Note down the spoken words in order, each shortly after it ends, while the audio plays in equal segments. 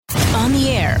on the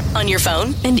air, on your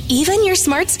phone, and even your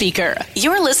smart speaker.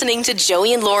 You're listening to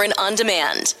Joey and Lauren On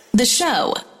Demand. The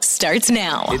show starts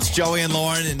now. It's Joey and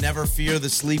Lauren, and never fear, the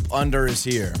sleep under is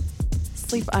here.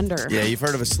 Sleep under. Yeah, you've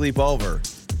heard of a sleepover.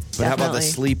 But how about the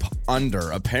sleep under?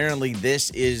 Apparently,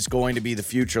 this is going to be the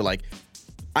future. Like,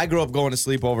 I grew up going to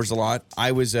sleepovers a lot.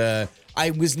 I was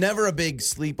never a big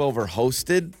sleepover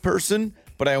hosted person,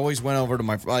 but I always went over to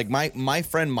my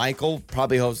friend Michael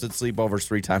probably hosted sleepovers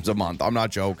 3 times a month. I'm not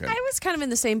joking. I was kind of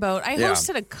in the same boat. I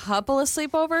hosted a couple of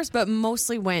sleepovers, but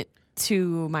mostly went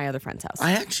to my other friend's house.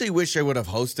 I actually wish I would have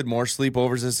hosted more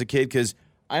sleepovers as a kid because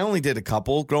I only did a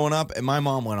couple growing up, and my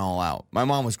mom went all out. My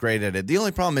mom was great at it. The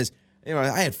only problem is,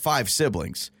 I had 5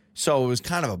 siblings, so it was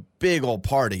kind of a big old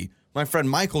party. My friend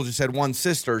Michael just had 1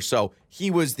 sister, so he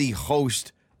was the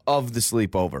host of the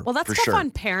sleepover. Well, that's tough on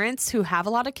parents who have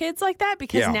a lot of kids like that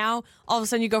because now all of a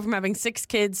sudden you go from having 6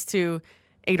 kids to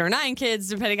 8 or 9 kids,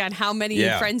 depending on how many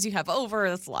friends you have over.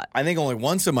 That's a lot. I think only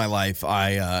once in my life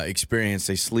I experienced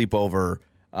a sleepover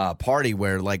party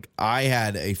where, like, I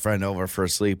had a friend over for a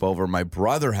sleepover. My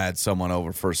brother had someone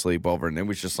over for a sleepover, and it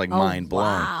was just, like, mind blown.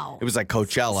 Wow. It was like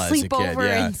Coachella as a kid.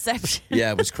 Sleepover Inception.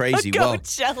 Yeah, it was crazy.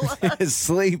 Coachella.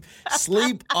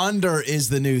 Sleep under is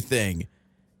the new thing.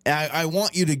 I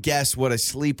want you to guess what a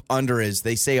sleep under is.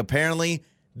 They say apparently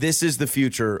this is the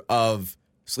future of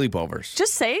sleepovers.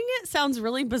 Just saying it sounds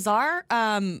really bizarre.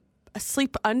 A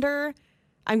sleep under,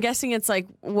 I'm guessing it's like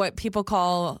what people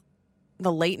call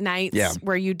the late nights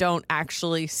where you don't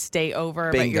actually stay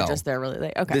over, Bingo. but you're just there really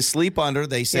late. Okay. The sleep under,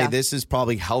 they say this is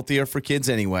probably healthier for kids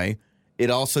anyway. It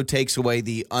also takes away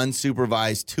the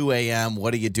unsupervised 2 a.m.,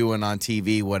 what are you doing on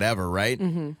TV, whatever, right?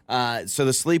 Mm-hmm. So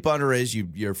the sleep under is you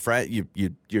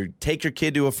take your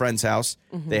kid to a friend's house.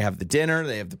 Mm-hmm. They have the dinner,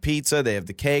 they have the pizza, they have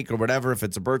the cake or whatever if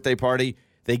it's a birthday party.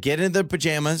 They get into their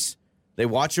pajamas, they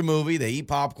watch a movie, they eat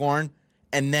popcorn,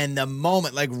 and then the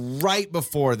moment, like right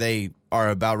before they are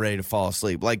about ready to fall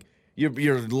asleep, like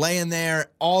you're laying there,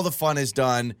 all the fun is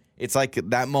done. It's like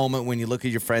that moment when you look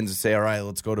at your friends and say, all right,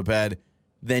 let's go to bed.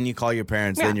 Then you call your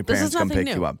parents, then your parents come pick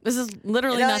you up. This is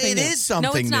literally nothing new. It is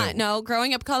something new. No, it's not. No,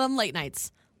 growing up, call them late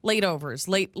nights. Late overs,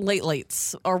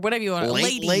 lates, or whatever you want.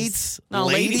 Ladies? No,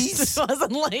 ladies? It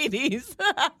wasn't ladies.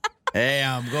 Hey,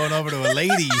 I'm going over to a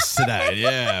ladies tonight.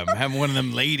 Yeah, I'm having one of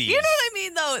them ladies. You know what I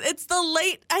mean, though? It's the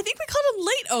late, I think we called them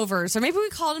late overs, or maybe we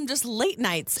called them just late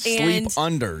nights. Sleep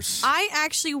unders. I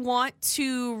actually want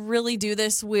to really do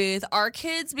this with our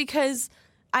kids because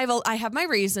I have my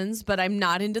reasons, but I'm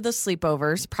not into the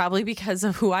sleepovers, probably because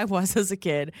of who I was as a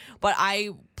kid. But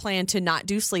I plan to not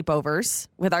do sleepovers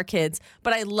with our kids.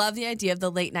 But I love the idea of the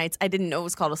late nights. I didn't know it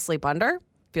was called a sleep under.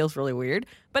 Feels really weird.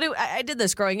 But I did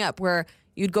this growing up where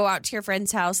you'd go out to your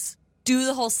friend's house, do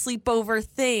the whole sleepover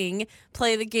thing,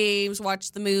 play the games,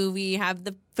 watch the movie, have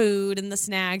the food and the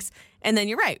snacks. And then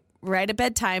you're right at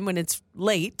bedtime when it's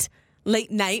late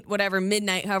night, whatever,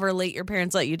 midnight, however late your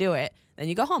parents let you do it. Then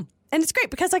you go home. And it's great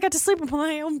because I got to sleep in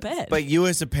my own bed. But you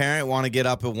as a parent want to get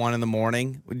up at 1 in the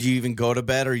morning? Do you even go to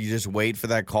bed or you just wait for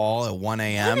that call at 1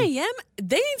 a.m.? 1 a.m.?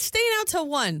 They ain't staying out till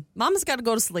 1. Mama's got to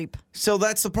go to sleep. So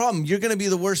that's the problem. You're going to be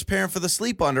the worst parent for the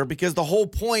sleep under because the whole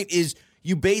point is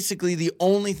you basically, the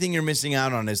only thing you're missing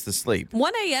out on is the sleep.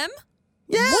 1 a.m.?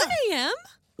 Yeah. 1 a.m.?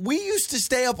 We used to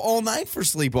stay up all night for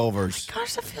sleepovers. Oh my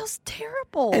gosh, that feels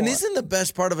terrible. And isn't the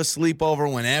best part of a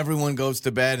sleepover when everyone goes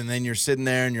to bed and then you're sitting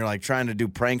there and you're like trying to do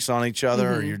pranks on each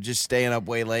other or you're just staying up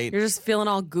way late? You're just feeling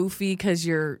all goofy because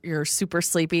you're super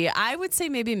sleepy. I would say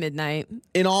maybe midnight.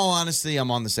 In all honesty,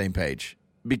 I'm on the same page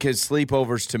because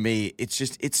sleepovers to me,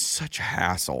 it's such a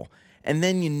hassle. And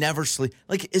then you never sleep.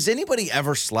 Like, has anybody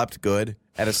ever slept good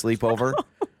at a sleepover?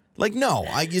 Like, no,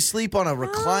 you sleep on a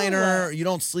recliner. You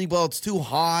don't sleep well. It's too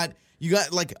hot. You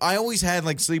got, like, I always had,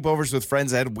 like, sleepovers with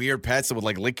friends that had weird pets that would,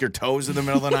 like, lick your toes in the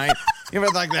middle of the night. You ever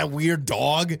had, like, that weird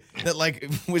dog that, like,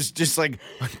 was just, like,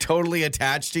 totally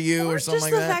attached to you or something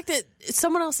like that? Just the fact that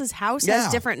someone else's house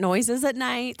has different noises at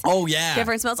night. Oh, yeah.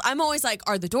 Different smells. I'm always like,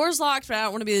 are the doors locked? But I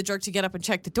don't want to be the jerk to get up and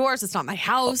check the doors. It's not my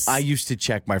house. I used to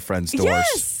check my friends' doors.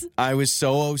 Yes. I was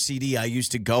so OCD. I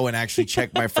used to go and actually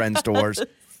check my friends' doors.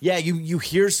 Yeah, you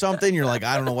hear something, you're like,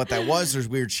 I don't know what that was. There's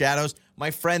weird shadows. My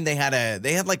friend, they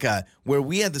had like a, where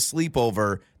we had the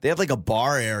sleepover, they had like a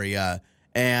bar area,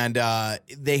 and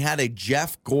they had a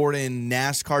Jeff Gordon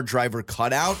NASCAR driver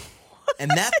cutout. And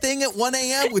that thing at 1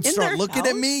 a.m. would start looking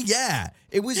at me. Yeah.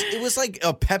 It was like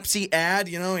a Pepsi ad,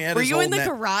 you know. He had Were his you old in the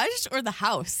garage or the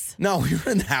house? No, we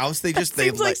were in the house. They just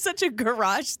Seems like such a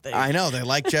garage thing. I know they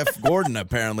like Jeff Gordon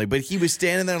apparently, but he was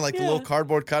standing there like a little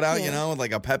cardboard cutout, you know, with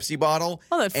like a Pepsi bottle.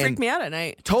 Oh, that freaked me out at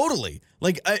night. Totally.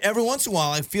 Like every once in a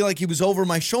while, I feel like he was over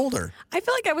my shoulder. I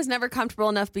feel like I was never comfortable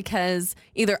enough because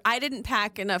either I didn't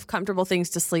pack enough comfortable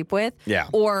things to sleep with,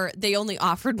 or they only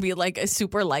offered me like a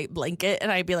super light blanket,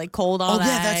 and I'd be like cold all night. Oh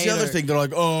yeah, that's the other thing. They're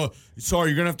like, "Oh, sorry,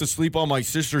 you're gonna have to sleep on my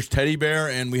sister's teddy bear,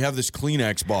 and we have this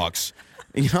Kleenex box."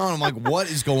 You know, and I'm like, "What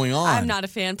is going on?" I'm not a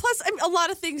fan. Plus, a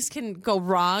lot of things can go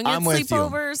wrong at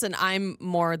sleepovers, and I'm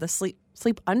more the sleep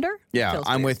under. Yeah,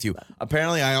 I'm with you.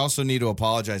 Apparently, I also need to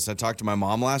apologize. I talked to my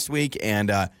mom last week,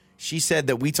 and she said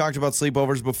that we talked about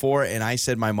sleepovers before, and I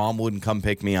said my mom wouldn't come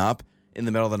pick me up in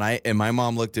the middle of the night, and my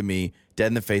mom looked at me dead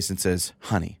in the face and says,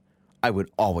 "Honey, I would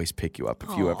always pick you up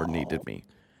if you ever needed me."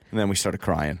 And then we started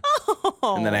crying.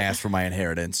 And then I asked for my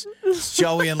inheritance. It's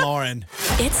Joey and Lauren.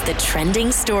 It's the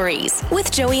trending stories with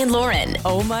Joey and Lauren.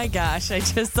 Oh my gosh, I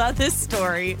just saw this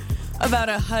story about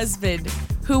a husband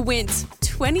who went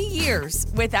 20 years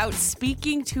without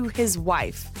speaking to his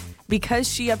wife because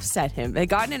she upset him. They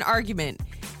got in an argument.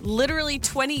 Literally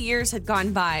 20 years had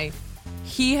gone by.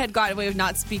 He had gotten away with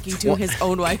not speaking to his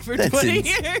own wife for 20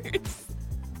 years.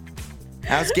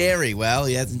 How's Gary? Well,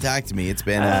 he hasn't talked to me. It's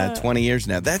been 20 years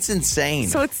now. That's insane.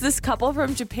 So it's this couple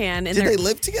from Japan. And did they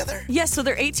live together? Yes. So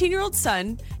their 18-year-old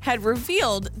son had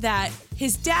revealed that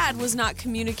his dad was not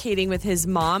communicating with his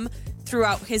mom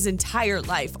throughout his entire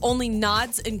life. Only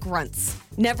nods and grunts.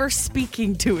 Never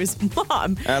speaking to his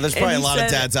mom. There's probably a lot of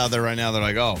dads out there right now that are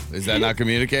like, oh, is that not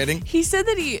communicating? He said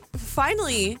that he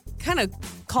finally kind of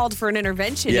called for an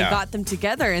intervention and got them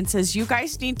together and says, you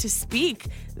guys need to speak.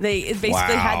 They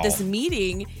basically had this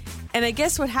meeting. And I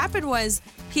guess what happened was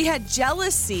he had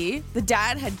jealousy. The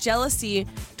dad had jealousy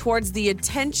towards the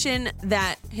attention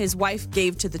that his wife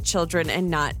gave to the children and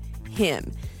not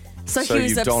him. So he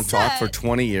was you upset. Don't talk for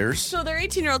 20 years? So their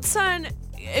 18-year-old son,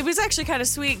 it was actually kind of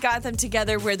sweet, got them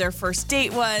together where their first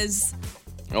date was.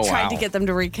 Tried to get them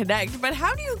to reconnect. But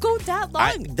how do you go that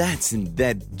long?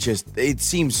 It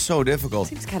seems so difficult.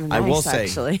 Seems kind of nice, I will say,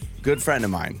 actually. Good friend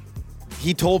of mine,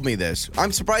 he told me this.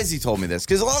 I'm surprised he told me this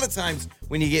because a lot of times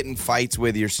when you get in fights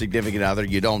with your significant other,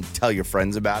 you don't tell your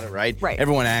friends about it, right? Right.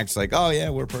 Everyone acts like, oh, yeah,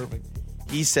 we're perfect.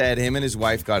 He said him and his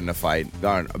wife got in a fight,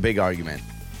 got in a big argument.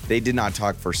 They did not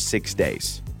talk for 6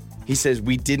 days. He says,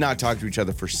 we did not talk to each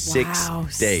other for 6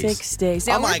 days. 6 days.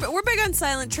 Now, I'm we're big on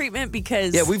silent treatment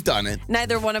because we've done it.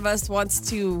 Neither one of us wants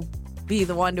to be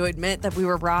the one to admit that we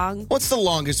were wrong. What's the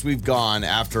longest we've gone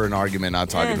after an argument not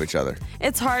talking to each other?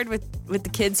 It's hard with the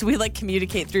kids. So we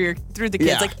communicate through the kids.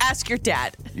 Yeah. Like, ask your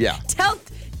dad. Yeah.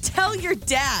 Tell your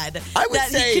dad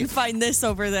he can find this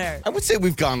over there. I would say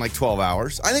we've gone 12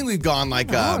 hours. I think we've gone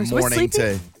morning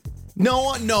to...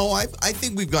 No, I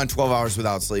think we've gone 12 hours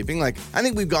without sleeping. I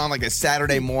think we've gone a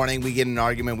Saturday morning. We get in an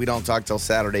argument. We don't talk till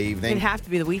Saturday evening. It'd have to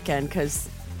be the weekend because,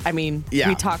 we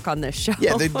talk on this show.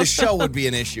 Yeah, the show would be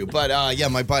an issue. But,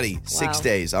 my buddy, 6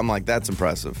 days. I'm like, that's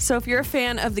impressive. So if you're a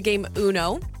fan of the game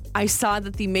Uno, I saw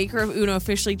that the maker of Uno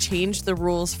officially changed the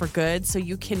rules for good. So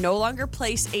you can no longer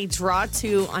place a draw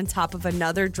 2 on top of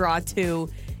another draw 2.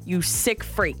 You sick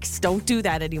freaks. Don't do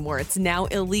that anymore. It's now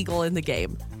illegal in the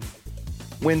game.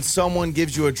 When someone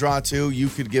gives you a draw 2, you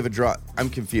could give a draw. I'm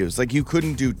confused. You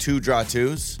couldn't do 2 draw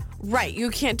 2s? Right.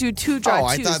 You can't do 2 draw 2s. Oh,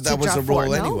 I thought that was a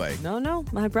rule anyway. No.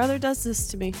 My brother does this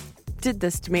to me. Did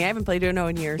this to me. I haven't played Uno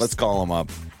in years. Let's call him up.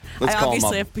 I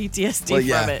obviously have PTSD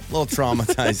from it. A little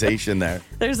traumatization there.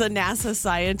 There's a NASA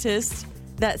scientist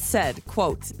that said,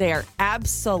 quote, they are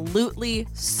absolutely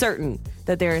certain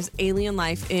that there is alien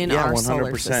life in our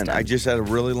solar system. I just had a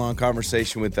really long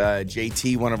conversation with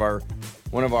JT, one of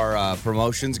our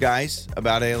promotions guys,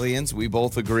 about aliens. We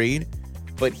both agreed.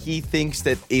 But he thinks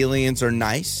that aliens are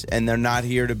nice and they're not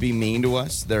here to be mean to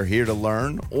us. They're here to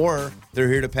learn, or they're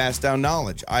here to pass down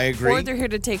knowledge. I agree. Or they're here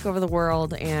to take over the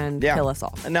world and kill us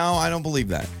all. No, I don't believe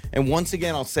that. And once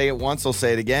again, I'll say it once, I'll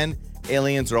say it again.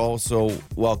 Aliens are also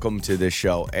welcome to this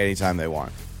show anytime they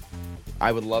want.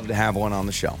 I would love to have one on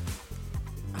the show.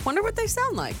 I wonder what they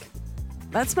sound like.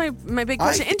 That's my big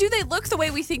question. And do they look the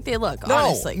way we think they look,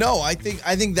 honestly? No, I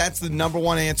think that's the number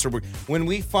one answer. When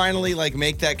we finally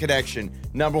make that connection,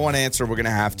 number one answer we're going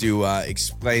to have to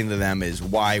explain to them is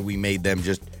why we made them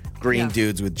just green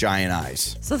dudes with giant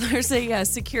eyes. So there's a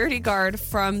security guard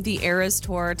from the Eras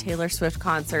Tour Taylor Swift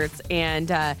concerts,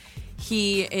 and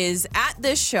he is at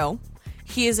this show.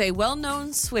 He is a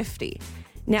well-known Swiftie.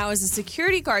 Now, as a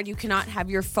security guard, you cannot have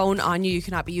your phone on you. You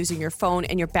cannot be using your phone,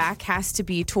 and your back has to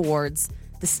be towards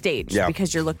the stage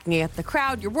because you're looking at the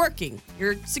crowd. You're working.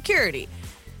 You're security.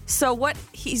 So what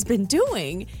he's been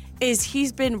doing is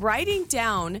he's been writing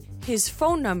down his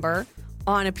phone number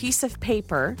on a piece of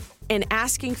paper and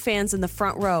asking fans in the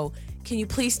front row, can you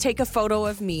please take a photo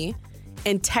of me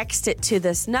and text it to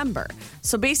this number?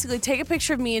 So basically take a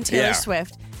picture of me and Taylor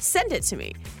Swift, send it to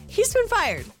me. He's been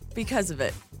fired because of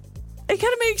it. It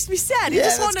kind of makes me sad. He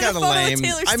just wanted a photo lame. of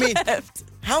Taylor Swift.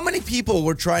 How many people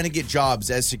were trying to get jobs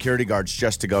as security guards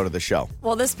just to go to the show?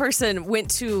 Well, this person went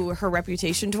to her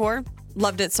Reputation tour,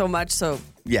 loved it so much, so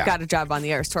got a job on the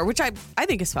Eras tour, which I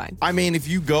think is fine. I mean, if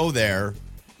you go there,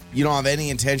 you don't have any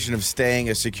intention of staying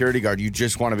a security guard. You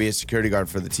just want to be a security guard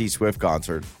for the T Swift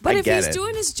concert. But if he's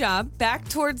doing his job back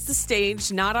towards the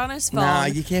stage, not on his phone. Nah,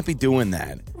 you can't be doing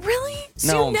that. Really?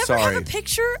 So No, you never sorry. have a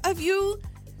picture of you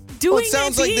doing Well, it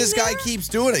sounds like this there? guy keeps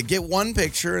doing it. Get one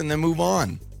picture and then move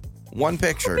on. One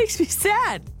picture. That makes me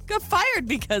sad. Got fired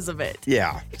because of it.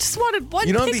 Yeah. I just wanted one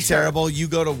You know picture. what'd be terrible? You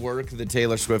go to work the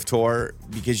Taylor Swift tour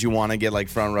because you want to get like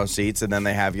front row seats, and then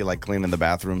they have you like cleaning the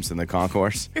bathrooms in the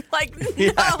concourse. You're like, no.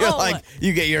 Yeah, you're like,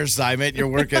 you get your assignment. You're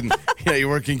working. You're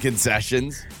working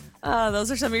concessions. Those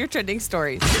are some of your trending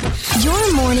stories.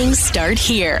 Your mornings start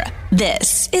here.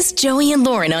 This is Joey and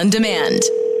Lauren on demand.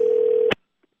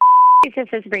 This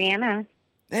is Brianna.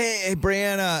 Hey,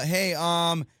 Brianna. Hey,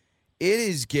 it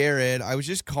is Garrett. I was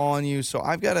just calling you. So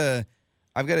I've got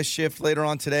a shift later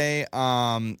on today.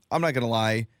 I'm not gonna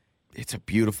lie, it's a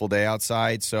beautiful day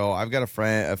outside. So I've got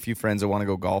a few friends that want to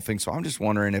go golfing. So I'm just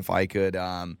wondering if I could,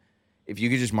 if you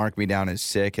could just mark me down as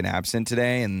sick and absent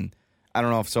today. And I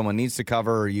don't know if someone needs to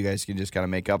cover or you guys can just kind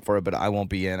of make up for it. But I won't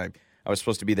be in. I was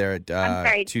supposed to be there at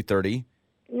 2:30.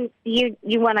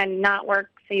 You want to not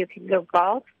work so you can go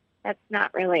golf? That's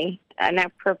not really an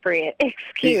appropriate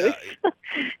excuse.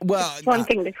 Well, It's one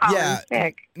thing to call in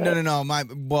sick. No.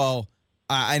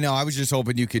 I know. I was just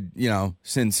hoping you could,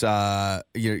 since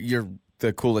you're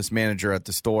the coolest manager at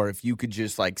the store, if you could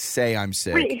just like say I'm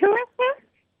sick. Wait, who is this?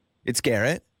 It's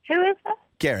Garrett. Who is this?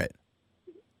 Garrett.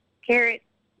 Garrett?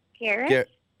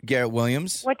 Garrett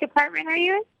Williams. What department are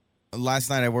you in?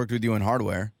 Last night I worked with you in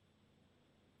hardware.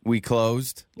 We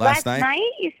closed last night. Last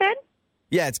night, you said?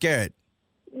 Yeah, it's Garrett.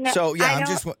 No, So yeah,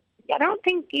 I don't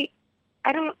think you.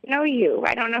 I don't know you.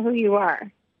 I don't know who you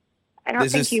are. I don't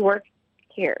think you work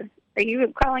here. Are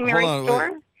you calling the right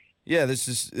store? Yeah, this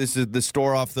is the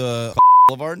store off the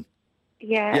Boulevard.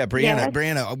 Yeah. Yeah, Brianna. Yes.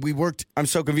 Brianna, we worked. I'm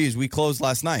so confused. We closed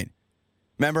last night.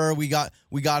 Remember, we got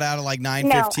out at like 9:15.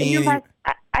 No, you must.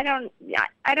 I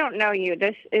don't know you.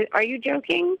 Are you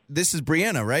joking? This is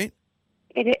Brianna, right?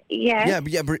 Yes.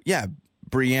 Yeah.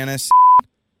 Brianna.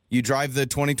 You drive the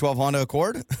 2012 Honda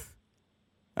Accord?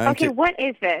 Okay, what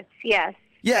is this? Yes.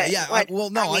 Yeah. What,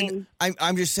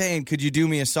 I'm just saying, could you do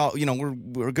me a solid?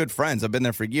 We're good friends. I've been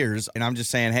there for years, and I'm just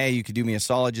saying, hey, you could do me a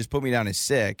solid. Just put me down as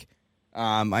sick.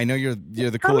 I know you're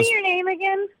the Tell coolest. me your name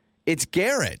again. It's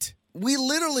Garrett. We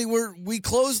literally we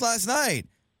closed last night.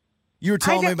 You were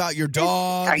telling me about your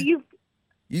dog. Are you?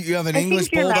 You have an I English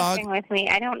think you're bulldog. messing with me.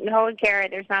 I don't know a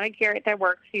Garrett. There's not a Garrett that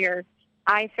works here.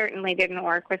 I certainly didn't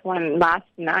work with one last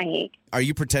night. Are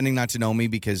you pretending not to know me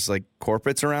because like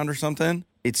corporate's around or something?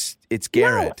 It's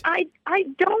Garrett. No, I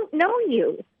don't know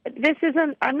you. This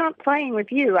isn't. I'm not playing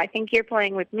with you. I think you're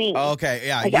playing with me. Okay,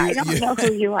 yeah. I don't know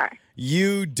who you are.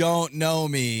 You don't know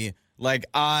me like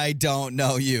I don't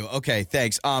know you. Okay,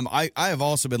 thanks. I have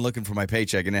also been looking for my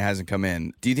paycheck and it hasn't come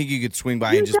in. Do you think you could swing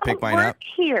by and just pick mine up?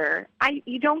 You don't work here.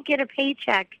 You don't get a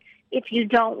paycheck if you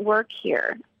don't work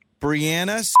here.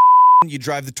 Brianna, you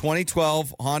drive the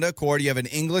 2012 Honda Accord. You have an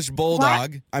English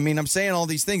bulldog. What? I mean, I'm saying all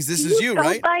these things. This is you,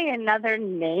 right? By another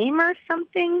name or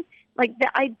something like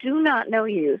that. I do not know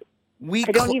you. I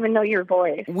don't even know your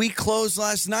voice. We closed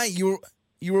last night. You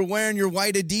were wearing your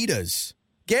white Adidas.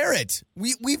 Garrett,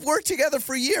 we've worked together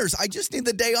for years. I just need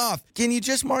the day off. Can you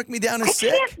just mark me down as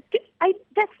sick?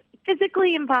 That's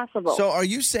physically impossible. So are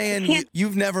you saying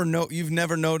you've never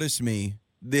noticed me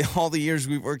all the years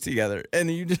we've worked together,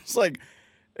 and you just like?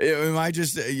 Am I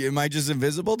just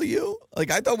invisible to you?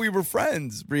 Like, I thought we were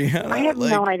friends, Brianna. I have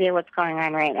no idea what's going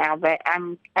on right now, but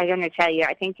I'm going to tell you.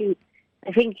 I think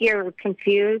you're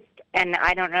confused, and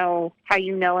I don't know how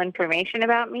you know information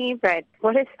about me. But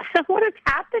what is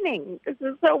happening? This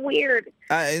is so weird.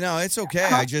 No, it's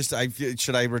okay.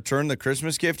 Should I return the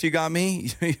Christmas gift you got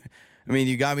me? I mean,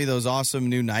 you got me those awesome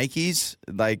new Nikes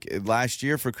like last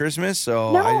year for Christmas.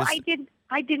 So no,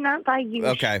 I did not buy you.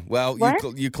 Okay, well,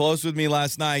 you closed with me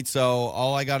last night, so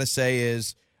all I got to say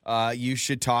is you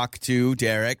should talk to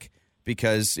Derek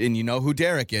and you know who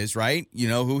Derek is, right? You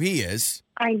know who he is.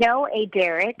 I know a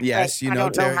Derek. Yes, you know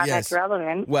Derek. I don't know how yes. that's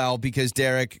relevant. Well, because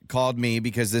Derek called me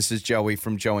because this is Joey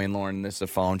from Joey and Lauren. This is a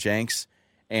phone, Jenks.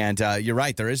 And you're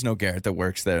right. There is no Garrett that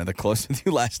works there that closed with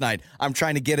you last night. I'm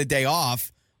trying to get a day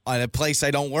off on a place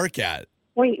I don't work at.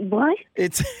 Wait, what?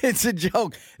 It's a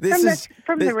joke.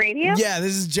 From the radio? Yeah,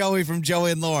 this is Joey from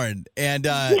Joey and Lauren. And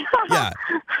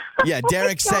yeah,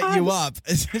 Derek set you up.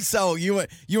 So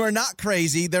you are not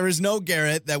crazy. There is no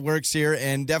Garrett that works here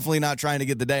and definitely not trying to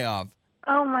get the day off.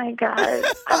 Oh, my God.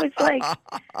 I was like,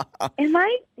 am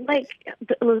I,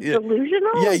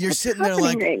 delusional? Yeah, you're sitting there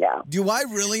like, right now? do I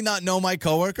really not know my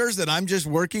coworkers, that I'm just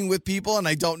working with people and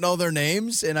I don't know their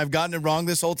names and I've gotten it wrong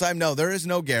this whole time? No, there is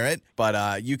no Garrett,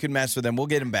 but you can mess with him. We'll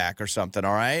get him back or something,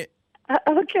 all right?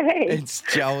 Okay. It's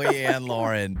Joey and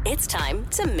Lauren. It's time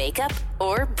to make up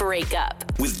or break up.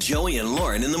 With Joey and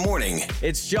Lauren in the morning.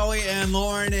 It's Joey and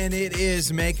Lauren, and it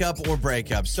is makeup or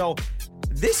breakup. So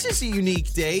this is a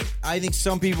unique date. I think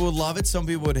some people would love it. Some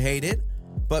people would hate it.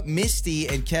 But Misty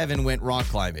and Kevin went rock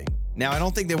climbing. Now, I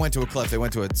don't think they went to a cliff. They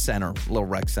went to a center, a little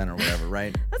rec center, whatever,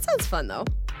 right? That sounds fun, though.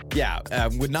 Yeah,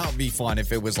 would not be fun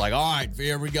if it was like, all right,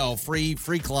 here we go, free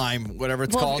climb, whatever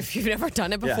it's called. If you've never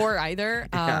done it before either.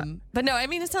 Yeah. But no, I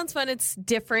mean, it sounds fun. It's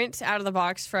different out of the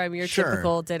box from your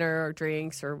typical dinner or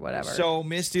drinks or whatever. So,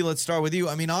 Misty, let's start with you.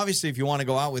 I mean, obviously, if you want to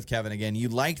go out with Kevin again, you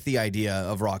liked the idea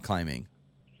of rock climbing.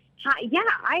 Yeah,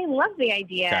 I love the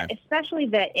idea, especially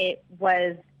that it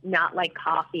was not like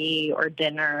coffee or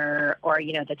dinner or,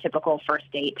 the typical first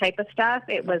date type of stuff.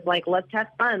 It was like, let's have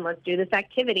fun. Let's do this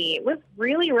activity. It was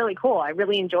really, really cool. I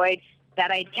really enjoyed that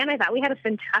idea, and I thought we had a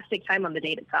fantastic time on the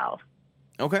date itself.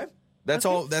 Okay. That's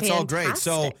all great.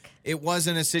 So fantastic. it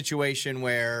wasn't a situation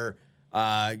where,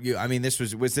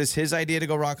 was this his idea to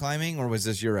go rock climbing, or was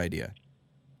this your idea?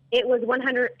 It was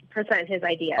 100% his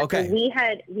idea. Okay. So we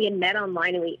had met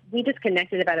online, and we just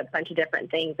connected about a bunch of different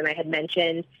things. And I had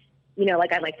mentioned,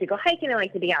 I like to go hiking, I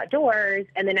like to be outdoors.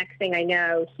 And the next thing I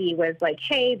know, he was like,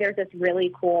 hey, there's this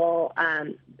really cool,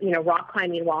 rock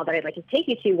climbing wall that I'd like to take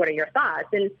you to. What are your thoughts?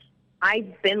 And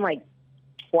I've been like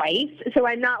twice, so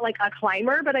I'm not like a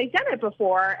climber, but I've done it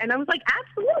before. And I was like,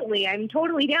 absolutely, I'm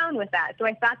totally down with that. So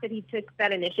I thought that he took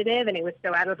that initiative, and it was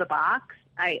so out of the box.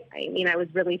 I was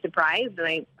really surprised,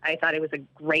 and I thought it was a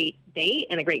great date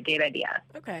and a great date idea.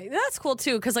 Okay, that's cool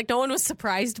too, because no one was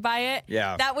surprised by it.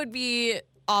 Yeah, that would be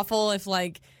awful if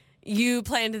you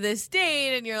planned this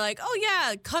date and you're like, oh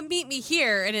yeah, come meet me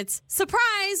here, and it's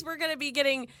surprise, we're gonna be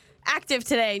getting active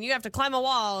today, and you have to climb a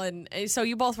wall, and so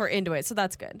you both were into it, so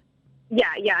that's good.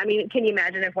 Yeah. I mean, can you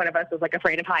imagine if one of us was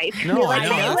afraid of heights? No, like, I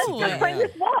know. hey, let's just climb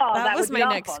this wall. That was would my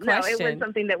be next awful. question. No, it was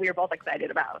something that we were both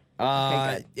excited about.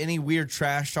 Okay, any weird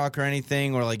trash talk or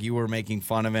anything, or you were making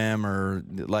fun of him, or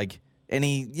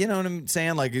any, you know what I'm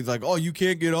saying? He's like, oh, you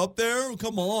can't get up there?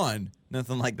 Come on.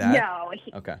 Nothing like that?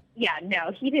 No. Okay. Yeah,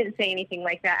 no, he didn't say anything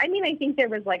like that. I mean, I think there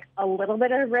was a little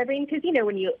bit of ribbing because,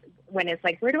 when it's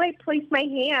like, where do I place my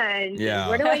hand? Yeah.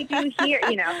 What do I do here?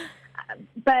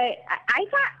 But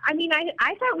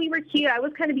I thought we were cute. I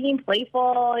was kind of being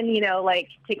playful and,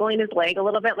 tickling his leg a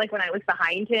little bit, when I was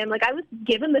behind him. I was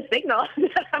giving the signal.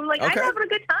 I'm like, okay. I'm having a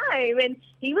good time. And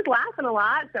he was laughing a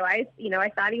lot. So I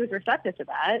thought he was receptive to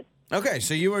that. Okay.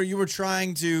 So you were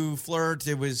trying to flirt.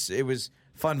 It was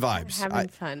fun vibes. Having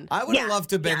fun. I would have loved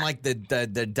to have been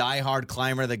the diehard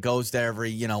climber that goes there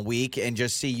every week and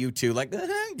just see you two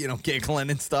giggling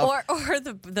and stuff. Or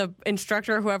the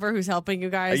instructor, whoever who's helping you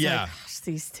guys. Yeah. Gosh,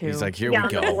 these two. He's like, here Down we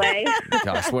go. the way.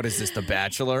 Gosh, what is this, The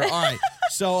Bachelor? All right.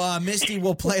 So Misty,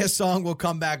 we'll play a song. We'll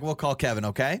come back. We'll call Kevin.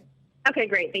 Okay. Okay,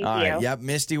 great. Thank All you. right. Yep.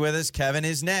 Misty with us. Kevin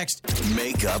is next.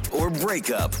 Makeup or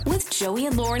breakup. With Joey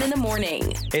and Lauren in the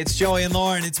morning. It's Joey and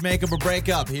Lauren. It's makeup or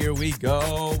breakup. Here we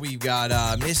go. We've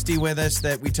got Misty with us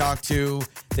that we talked to.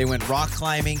 They went rock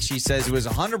climbing. She says it was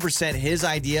 100% his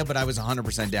idea, but I was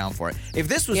 100% down for it. If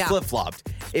this was flip-flopped,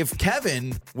 if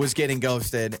Kevin was getting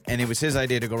ghosted and it was his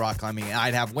idea to go rock climbing,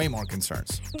 I'd have way more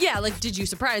concerns. Yeah, did you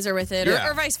surprise her with it? Yeah.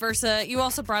 Or vice versa. You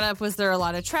also brought up, was there a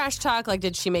lot of trash talk?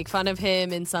 Did she make fun of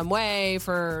him in some way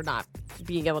for not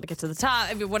being able to get to the top?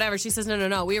 I mean, whatever. She says,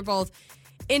 no. We were both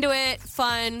into it,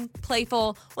 fun,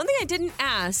 playful. One thing I didn't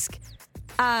ask,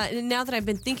 now that I've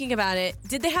been thinking about it,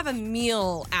 did they have a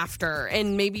meal after?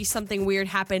 And maybe something weird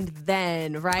happened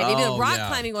then, right? Maybe the rock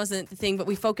climbing wasn't the thing, but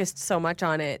we focused so much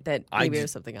on it that maybe it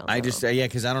was something else.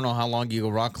 Because I don't know how long you go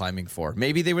rock climbing for.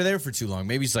 Maybe they were there for too long.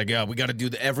 Maybe it's like, we got to do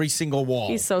every single wall.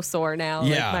 He's so sore now.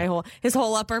 Yeah. His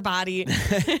whole upper body.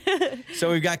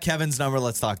 So we've got Kevin's number.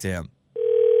 Let's talk to him.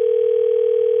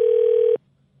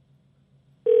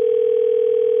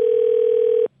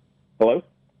 Hello?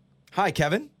 Hi,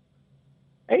 Kevin.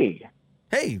 Hey.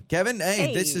 Hey, Kevin.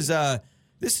 Hey. This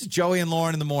is Joey and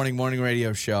Lauren in the morning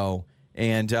radio show.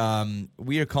 And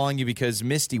we are calling you because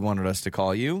Misty wanted us to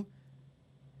call you.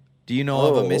 Do you know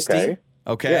of a Misty? Okay.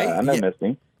 Okay. Yeah, I know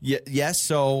Misty. Yes.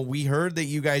 So we heard that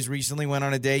you guys recently went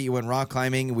on a date. You went rock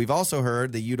climbing. We've also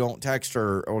heard that you don't text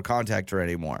her or contact her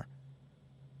anymore.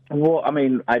 Well, I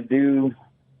mean, I do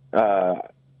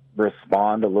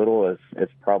respond a little.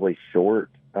 It's probably short.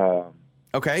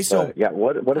 Okay, so yeah,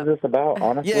 what is this about?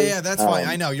 Honestly, yeah, that's fine.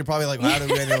 I know you're probably like, how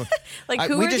do we know? Like,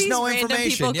 who we are just these know random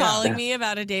information. people calling me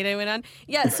about a date I went on?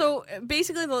 Yeah, so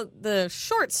basically the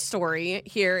short story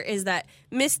here is that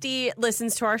Misty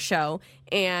listens to our show,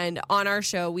 and on our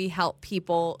show we help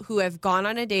people who have gone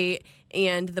on a date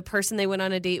and the person they went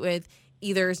on a date with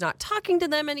either is not talking to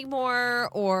them anymore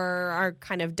or are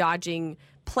kind of dodging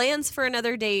plans for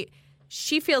another date.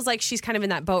 She feels like she's kind of in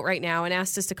that boat right now and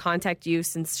asked us to contact you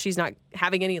since she's not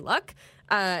having any luck.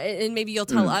 And maybe you'll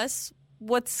tell us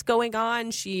what's going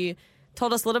on. She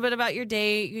told us a little bit about your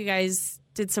date. You guys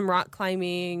did some rock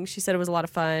climbing. She said it was a lot of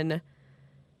fun.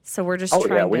 So we're just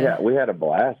trying to... we had a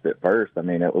blast at first. I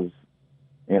mean, it was,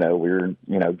 we were,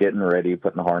 getting ready,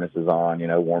 putting the harnesses on,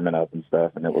 warming up and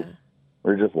stuff. And it was,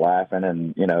 we were just laughing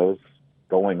and, it was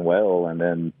going well. And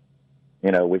then,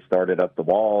 we started up the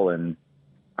wall and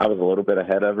I was a little bit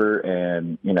ahead of her,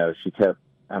 and she kept.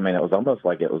 I mean, it was almost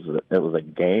like it was a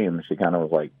game. She kind of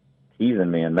was like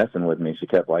teasing me and messing with me. She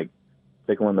kept like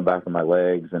tickling the back of my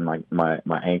legs and like my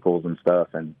ankles and stuff.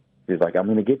 And she's like, "I'm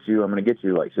gonna get you. I'm gonna get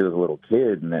you." Like she was a little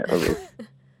kid, and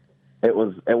it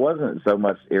wasn't so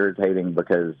much irritating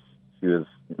because she was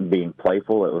being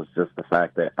playful. It was just the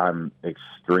fact that I'm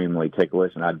extremely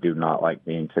ticklish, and I do not like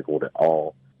being tickled at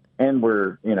all. And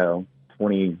we're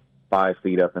 25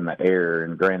 feet up in the air,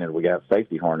 and granted we got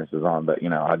safety harnesses on, but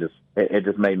it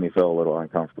just made me feel a little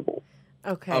uncomfortable.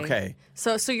 Okay.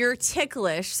 So you're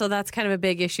ticklish, so that's kind of a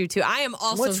big issue too. I am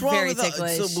also What's wrong very with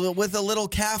ticklish. with a little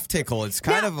calf tickle? It's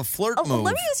kind of a flirt move.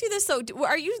 Let me ask you this though: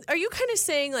 are you kind of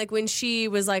saying like when she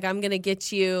was like, "I'm gonna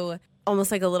get you," almost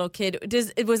like a little kid?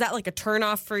 Was that like a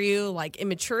turnoff for you, like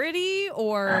immaturity,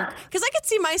 or because I could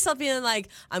see myself being like,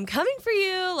 "I'm coming for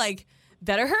you," like.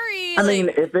 Better hurry. I mean,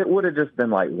 if it would have just been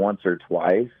like once or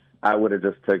twice, I would have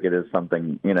just took it as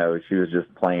something, she was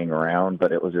just playing around.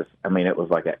 But it was just, I mean, it was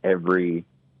like every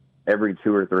 2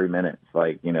 or 3 minutes,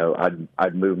 like,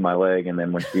 I'd move my leg, and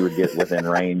then when she would get within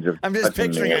range of I'm just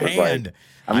picturing me, a hand. Like,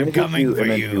 I'm coming for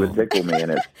and then you. She would tickle me,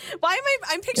 and Why am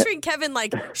I'm picturing Kevin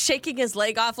like shaking his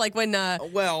leg off, like when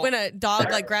a dog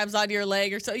like grabs onto your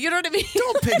leg or so. You know what I mean?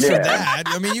 Don't picture that.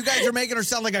 I mean, you guys are making her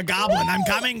sound like a goblin. I'm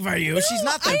coming for you. She's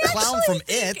not the clown from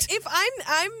It. If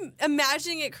I'm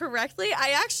imagining it correctly, I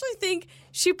actually think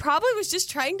she probably was just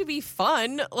trying to be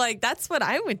fun. Like that's what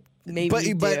I would.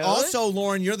 But also,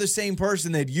 Lauren, you're the same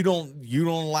person that you don't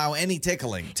allow any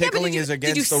tickling. Tickling is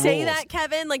against the rules. Did you say that,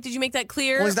 Kevin? Like, did you make that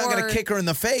clear? Well, he's not going to kick her in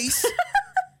the face.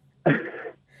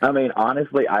 I mean,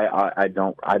 honestly, I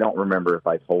don't remember if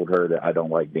I told her that I don't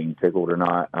like being tickled or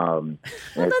not. Well,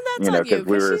 then that's on you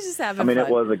because she's just having fun. It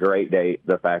was a great date.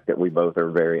 The fact that we both are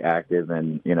very active,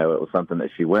 and it was something that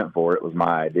she went for. It was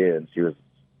my idea, and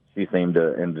she seemed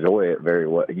to enjoy it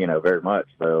very much.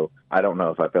 So I don't know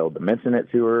if I failed to mention it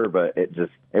to her, but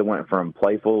it went from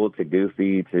playful to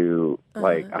goofy to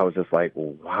like, I was just like,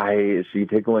 why is she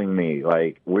tickling me?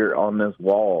 Like, we're on this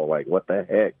wall. Like, what the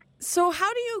heck? So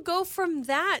how do you go from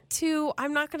that to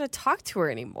I'm not going to talk to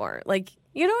her anymore? Like,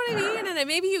 you know what I mean? And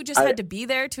maybe you just had to be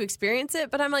there to experience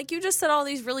it. But I'm like, you just said all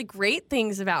these really great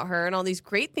things about her and all these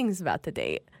great things about the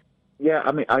date. Yeah,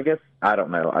 I mean, I guess, I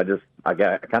don't know. I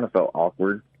kind of felt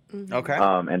awkward. Okay.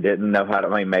 And didn't know how to.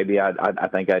 I mean, maybe I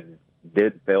think I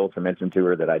did fail to mention to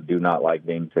her that I do not like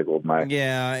being tickled. And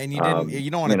you didn't.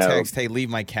 You don't want to text, "Hey, leave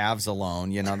my calves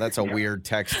alone." That's a weird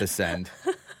text to send.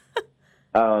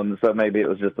 So maybe it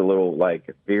was just a little like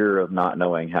fear of not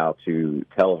knowing how to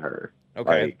tell her.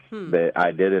 Okay. That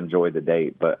I did enjoy the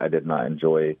date, but I did not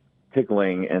enjoy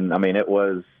tickling. And I mean,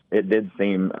 it did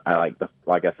seem like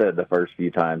I said, the first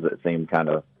few times it seemed kind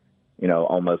of,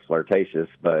 almost flirtatious,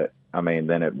 but. I mean,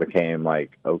 then it became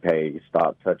like, okay,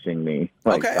 stop touching me.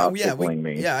 Like, stop tickling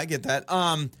me. Yeah, I get that.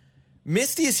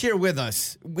 Misty is here with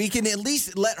us. We can at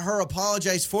least let her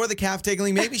apologize for the calf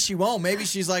tickling. Maybe she won't. Maybe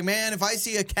she's like, man, if I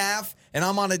see a calf and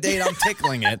I'm on a date, I'm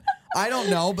tickling it. I don't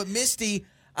know. But Misty,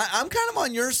 I'm kind of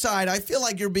on your side. I feel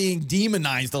like you're being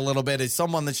demonized a little bit as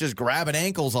someone that's just grabbing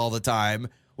ankles all the time.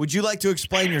 Would you like to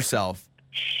explain yourself?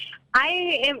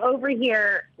 I am over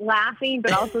here laughing,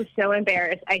 but also so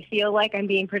embarrassed. I feel like I'm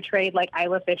being portrayed like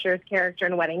Isla Fisher's character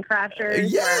in Wedding Crashers.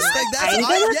 Yes,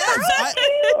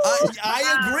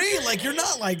 I agree. Like, you're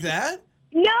not like that.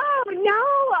 No,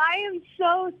 I am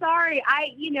so sorry.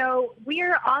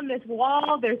 We're on this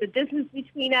wall. There's a distance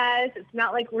between us. It's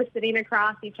not like we're sitting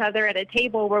across each other at a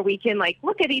table where we can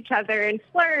look at each other and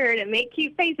flirt and make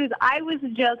cute faces. I was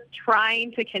just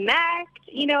trying to connect.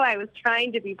 I was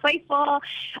trying to be playful.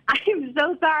 I'm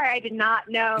so sorry. I did not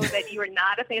know that you were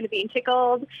not a fan of being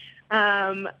tickled.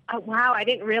 Wow, I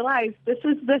didn't realize this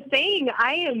was the thing.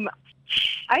 I am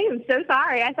so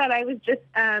sorry. I thought I was just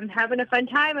having a fun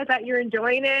time. I thought you were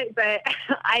enjoying it, but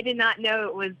I did not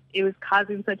know it was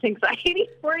causing such anxiety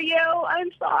for you. I'm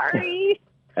sorry.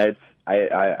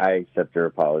 I accept your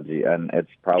apology, and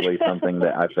it's probably something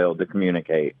that I failed to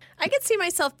communicate. I could see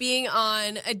myself being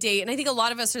on a date, and I think a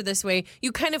lot of us are this way.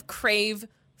 You kind of crave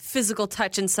physical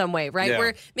touch in some way, right? Yeah.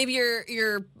 Where maybe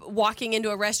you're walking into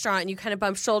a restaurant and you kind of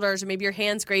bump shoulders, or maybe your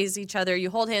hands graze each other, you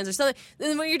hold hands or something. And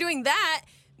then when you're doing that,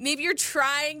 maybe you're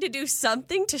trying to do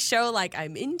something to show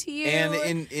I'm into you.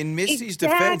 And in Misty's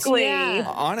Exactly. defense,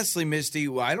 honestly, Misty,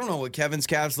 I don't know what Kevin's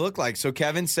calves look like. So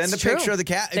Kevin, send It's a true. picture of the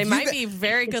calf. They might be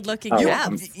very good looking Oh,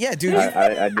 calves. Yeah, dude.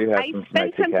 I do have I some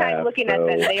spent symmetric some time calves, looking at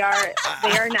them. They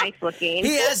are nice looking.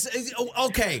 He has.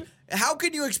 Okay. How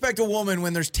can you expect a woman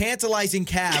when there's tantalizing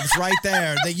calves right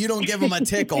there that you don't give them a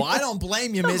tickle? I don't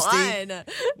blame you, Misty. Come on.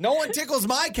 No one tickles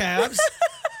my calves.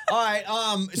 All right.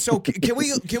 So can we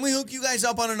hook you guys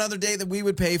up on another day that we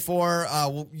would pay for?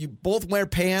 You both wear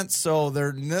pants, so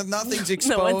nothing's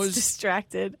exposed. No one's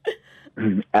distracted.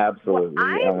 Absolutely. Well,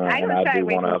 I and don't I shy do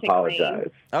away want to from tickling.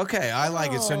 apologize. Okay, I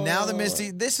like it. So now the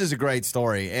Misty, this is a great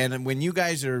story. And when you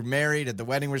guys are married at the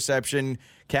wedding reception,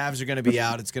 calves are going to be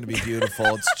out. It's going to be beautiful.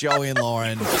 It's Joey and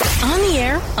Lauren. On the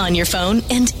air, on your phone,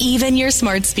 and even your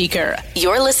smart speaker.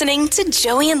 You're listening to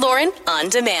Joey and Lauren on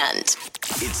demand.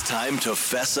 It's time to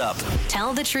fess up.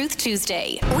 Tell the Truth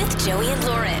Tuesday with Joey and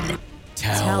Lauren.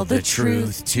 Tell the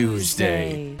Truth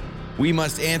Tuesday. We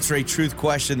must answer a truth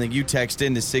question that you text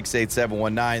into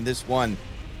 68719. This one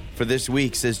for this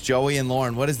week says, Joey and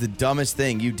Lauren, what is the dumbest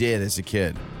thing you did as a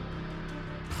kid?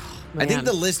 I think Man.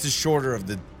 the list is shorter of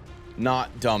the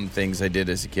not dumb things I did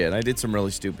as a kid. I did some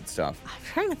really stupid stuff. I'm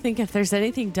trying to think if there's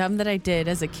anything dumb that I did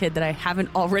as a kid that I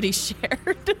haven't already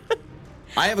shared.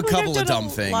 I have a couple of dumb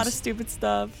things. A lot of stupid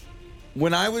stuff.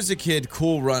 When I was a kid,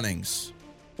 Cool Runnings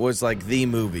was like the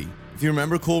movie. If you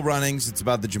remember Cool Runnings, it's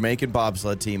about the Jamaican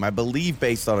bobsled team, I believe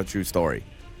based on a true story.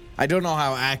 I don't know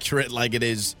how accurate it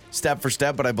is step for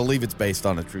step, but I believe it's based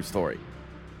on a true story.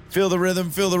 Feel the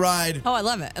rhythm, feel the ride. Oh, I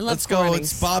love it. I love Let's Cool go.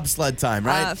 Runnings. It's bobsled time,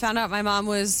 right? Found out my mom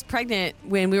was pregnant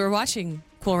when we were watching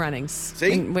Cool Runnings.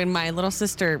 See?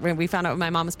 When we found out my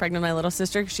mom was pregnant with my little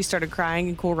sister, she started crying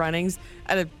in Cool Runnings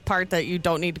at a part that you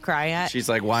don't need to cry at. She's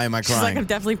like, why am I She's crying? like, I'm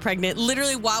definitely pregnant.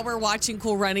 Literally, while we're watching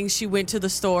Cool Runnings, she went to the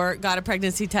store, got a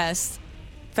pregnancy test,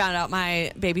 found out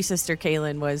my baby sister,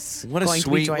 Kaylin, was going to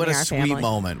be joining our family.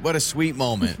 moment. What a sweet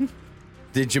moment.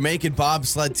 The Jamaican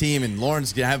bobsled team and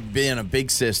Lauren's gonna have been a big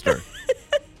sister.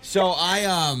 So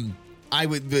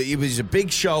it was a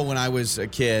big show when I was a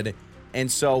kid. And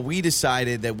so we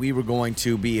decided that we were going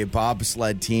to be a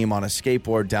bobsled team on a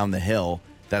skateboard down the hill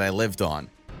that I lived on.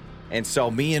 And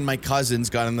so me and my cousins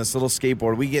got on this little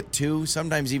skateboard. We get 2,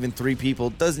 sometimes even 3 people.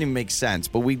 It doesn't even make sense,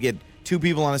 but we'd get 2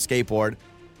 people on a skateboard.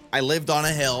 I lived on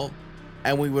a hill,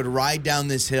 and we would ride down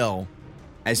this hill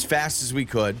as fast as we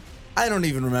could. I don't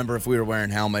even remember if we were wearing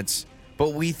helmets,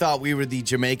 but we thought we were the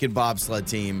Jamaican bobsled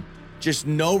team. Just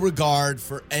no regard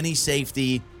for any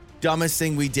safety. Dumbest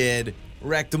thing we did.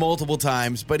 Wrecked multiple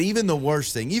times, but even the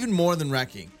worst thing, even more than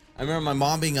wrecking, I remember my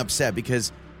mom being upset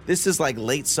because this is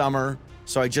late summer,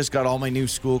 so I just got all my new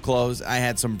school clothes. I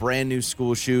had some brand new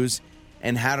school shoes,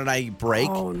 and how did I break?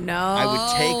 Oh, no. I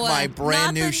would take my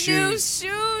brand Not new the shoes new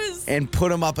shoes. and put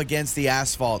them up against the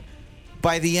asphalt.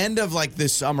 By the end of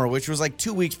this summer, which was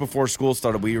 2 weeks before school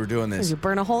started, we were doing Did this. you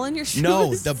burn a hole in your shoes?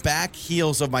 No, the back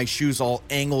heels of my shoes all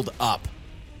angled up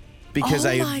because Oh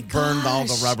I my burned all the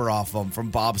gosh. rubber off them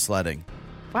from bobsledding.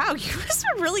 Wow, you guys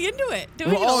are really into it.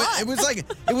 Doing it a Oh, lot. it was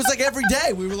like every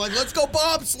day. We were like, let's go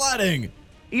bobsledding.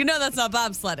 You know that's not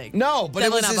bobsledding. No, but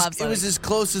Definitely not it bobsledding. was as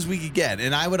close as we could get.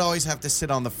 And I would always have to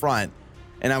sit on the front.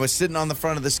 And I was sitting on the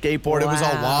front of the skateboard. It was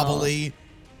all Wow. wobbly.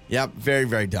 Yep, very,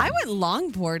 very dumb. I went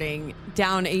longboarding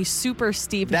down a super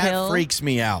steep that hill. freaks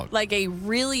me out. Like a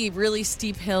really, really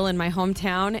steep hill in my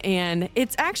hometown. And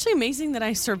it's actually amazing that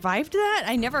I survived that.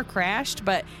 I never crashed,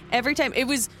 but every time it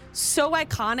was so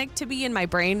iconic to be in my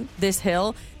brain, this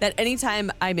hill, that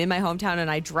anytime I'm in my hometown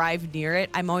and I drive near it,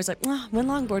 I'm always like, oh, I went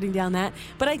longboarding down that.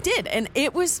 But I did. And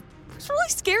it was really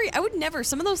scary. I would never,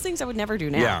 some of those things I would never do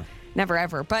now. Yeah. Never,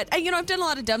 ever. But, I've done a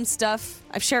lot of dumb stuff.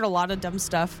 I've shared a lot of dumb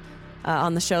stuff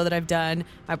on the show that I've done.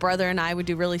 My brother and I would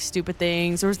do really stupid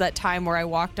things. There was that time where I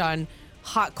walked on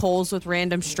hot coals with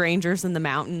random strangers in the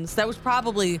mountains. That was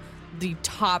probably the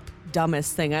top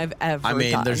dumbest thing I've ever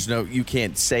done. You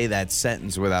can't say that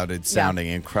sentence without it sounding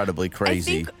incredibly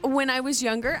crazy. I think when I was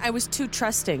younger, I was too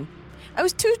trusting. I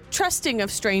was too trusting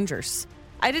of strangers.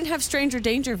 I didn't have stranger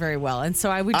danger very well, and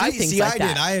so I would do things like that. I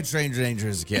did. I had stranger danger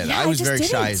as a kid. Yeah, I was very didn't.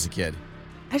 shy as a kid.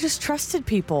 I just trusted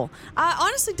people.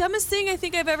 Honestly, dumbest thing I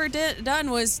think I've ever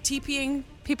done was TPing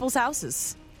people's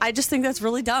houses. I just think that's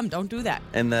really dumb. Don't do that.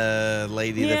 And the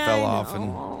lady that fell off.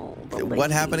 And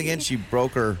what happened again? She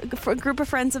broke her. A group of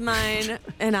friends of mine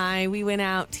and we went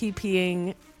out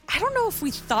TPing. I don't know if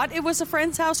we thought it was a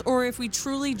friend's house or if we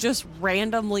truly just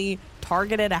randomly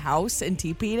targeted a house and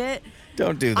TP'd it.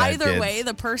 Don't do that. Either way,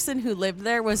 the person who lived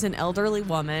there was an elderly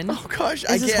woman. Oh gosh,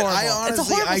 I can't. I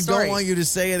honestly, don't want you to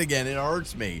say it again. It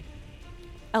hurts me.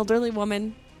 Elderly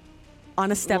woman on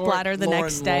a stepladder the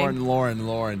next day.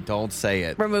 Lauren, don't say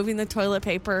it. Removing the toilet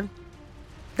paper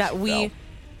that we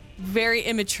very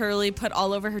immaturely put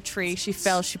all over her tree. She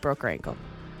fell. She broke her ankle.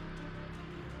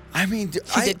 I mean,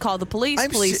 she did call the police.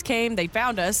 Police came. They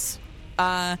found us.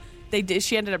 They did.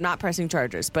 She ended up not pressing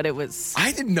charges, but it was.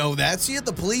 I didn't know that. So you had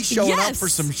the police showing up for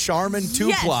some Charmin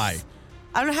 2-ply.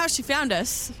 I don't know how she found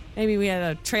us. Maybe we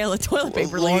had a trail of toilet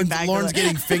paper laying back. Lauren's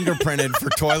getting fingerprinted for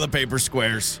toilet paper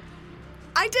squares.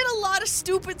 I did a lot of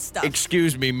stupid stuff.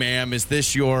 Excuse me, ma'am. Is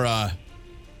this your Charmin?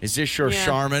 Is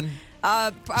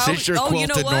this your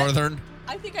quilted northern?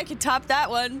 I think I could top that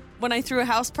one when I threw a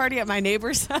house party at my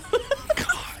neighbor's house.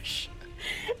 Gosh.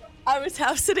 I was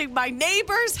house sitting my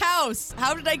neighbor's house.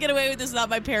 How did I get away with this without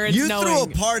my parents knowing? You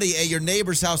threw a party at your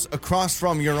neighbor's house across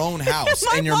from your own house,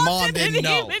 and your mom didn't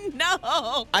know. Even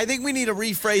know. I think we need to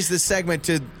rephrase this segment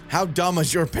to how dumb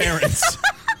is your parents?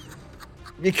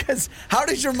 Because how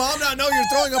does your mom not know you're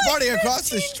throwing a party across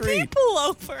the street? People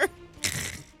over.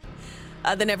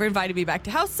 They never invited me back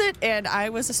to house sit, and I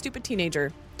was a stupid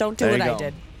teenager. Don't do what I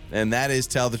did. And that is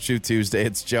Tell the Truth Tuesday.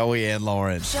 It's Joey and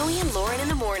Lauren. Joey and Lauren in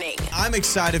the morning. I'm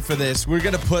excited for this. We're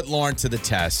going to put Lauren to the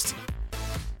test.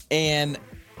 And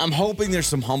I'm hoping there's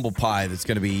some humble pie that's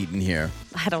going to be eaten here.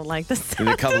 I don't like this. In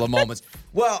a couple of moments.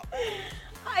 Well,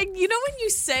 you know when you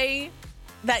say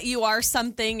that you are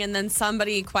something and then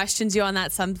somebody questions you on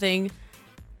that something,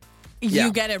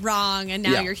 you get it wrong and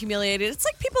now you're humiliated. It's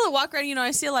like people that walk around,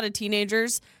 I see a lot of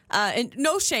teenagers, and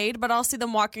no shade, but I'll see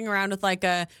them walking around with like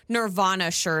a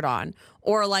Nirvana shirt on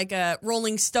or like a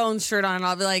Rolling Stones shirt on. And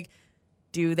I'll be like,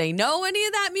 do they know any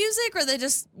of that music or are they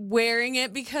just wearing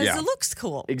it because it looks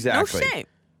cool? Exactly. No shame.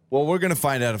 Well, we're going to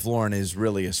find out if Lauren is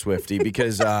really a Swiftie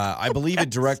because I believe a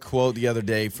direct quote the other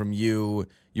day from you.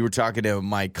 You were talking to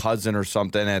my cousin or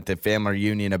something at the family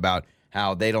reunion about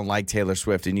how they don't like Taylor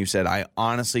Swift. And you said, I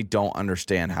honestly don't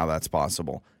understand how that's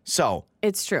possible. So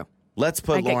it's true. Let's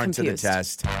put Lauren to the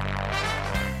test.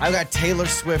 I've got Taylor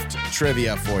Swift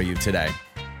trivia for you today.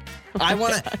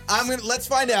 Let's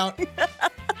find out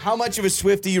how much of a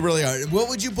Swiftie you really are. What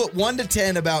would you put 1 to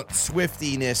 10 about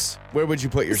Swiftiness? Where would you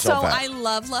put yourself at? So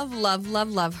I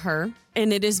love her.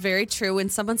 And it is very true. When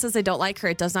someone says they don't like her,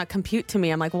 it does not compute to me.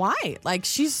 I'm like, why? Like,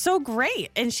 she's so great.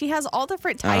 And she has all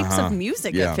different types of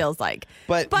music, it feels like.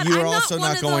 But you're also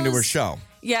not going to her show.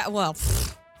 Yeah, well,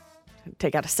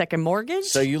 take out a second mortgage.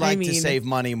 So you like to save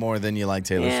money more than you like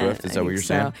Taylor Swift? Is that what you're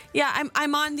saying? Yeah,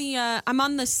 I'm on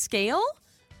the scale.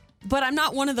 But I'm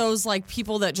not one of those like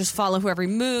people that just follow who every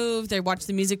move. They watch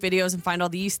the music videos and find all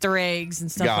the Easter eggs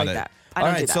and stuff like that. All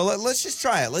right, so let's just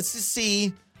try it. Let's just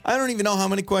see. I don't even know how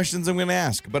many questions I'm going to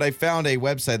ask, but I found a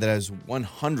website that has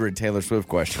 100 Taylor Swift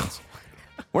questions.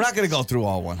 We're not going to go through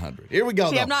all 100. Here we go.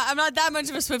 See, I'm not that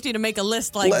much of a Swiftie to make a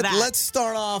list like that. Let's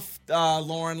start off,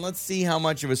 Lauren. Let's see how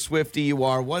much of a Swiftie you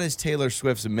are. What is Taylor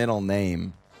Swift's middle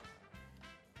name?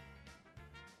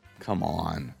 Come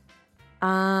on.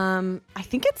 I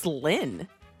think it's Lynn.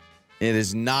 It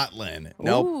is not Lynn.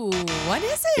 Nope. Ooh, what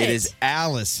is it? It is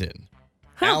Allison.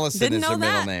 Allison is her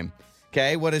middle name.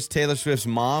 Okay, what is Taylor Swift's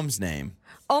mom's name?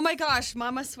 Oh my gosh,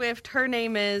 Mama Swift, her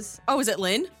name is... Oh, is it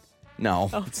Lynn? No,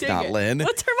 it's not Lynn.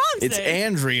 What's her mom's name? It's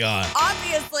Andrea.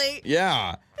 Obviously.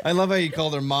 Yeah. I love how you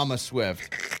called her Mama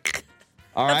Swift.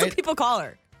 All right. That's what people call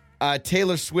her.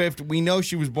 Taylor Swift, we know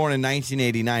she was born in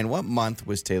 1989. What month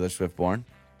was Taylor Swift born?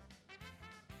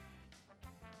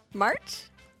 March?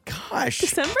 Gosh.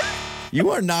 December?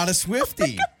 You are not a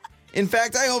Swiftie. In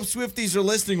fact, I hope Swifties are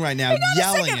listening right now,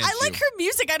 yelling at you. I like her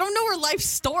music. I don't know her life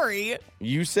story.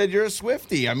 You said you're a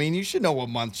Swiftie. I mean, you should know what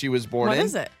month she was born in. What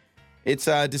is it? It's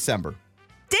December.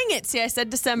 Dang it. See, I said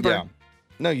December. Yeah.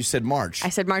 No, you said March. I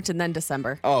said March and then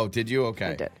December. Oh, did you?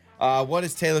 Okay. I did. What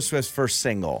is Taylor Swift's first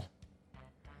single?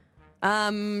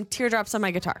 Teardrops on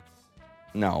My Guitar.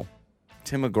 No.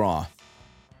 Tim McGraw.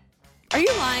 Are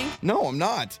you lying? No, I'm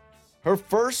not. Her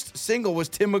first single was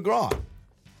Tim McGraw.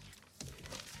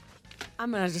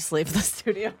 I'm going to just leave the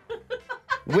studio.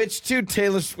 Which two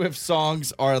Taylor Swift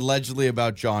songs are allegedly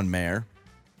about John Mayer?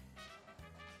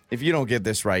 If you don't get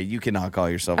this right, you cannot call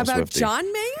yourself a Swiftie. About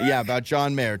John Mayer? Yeah, about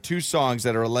John Mayer. Two songs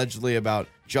that are allegedly about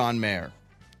John Mayer.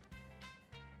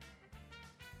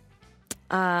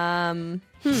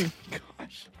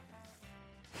 Gosh.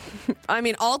 I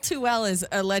mean, All Too Well is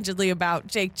allegedly about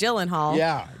Jake Gyllenhaal.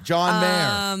 Yeah, John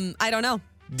Mayer. I don't know.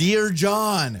 Dear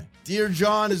John. Dear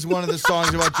John is one of the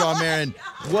songs about John Mayer and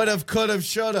Would've, Could've,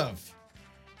 Should've.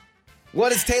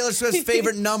 What is Taylor Swift's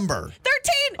favorite number?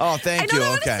 13. Oh, thank I know you. that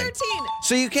one Okay. is 13.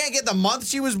 So you can't get the month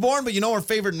she was born, but you know her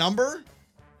favorite number?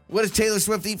 What does Taylor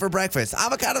Swift eat for breakfast?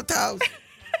 Avocado toast.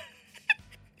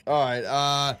 All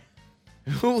right.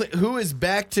 Who is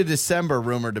Back to December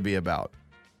rumored to be about?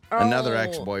 Another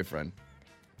ex-boyfriend.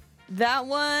 That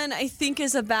one, I think,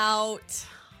 is about...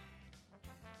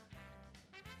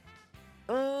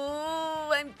 Oh,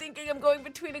 I'm thinking I'm going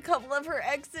between a couple of her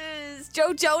exes.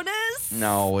 Joe Jonas?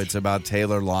 No, it's about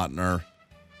Taylor Lautner.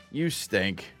 You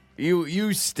stink.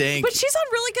 You stink. But she's on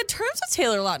really good terms with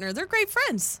Taylor Lautner. They're great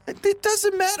friends. It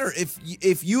doesn't matter.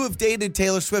 If you have dated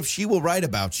Taylor Swift, she will write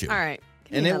about you. All right.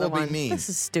 Give And me it another will be one. me. This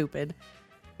is stupid.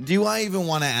 Do I even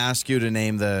want to ask you to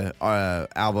name the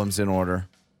albums in order?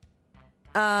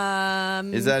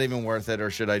 Is that even worth it,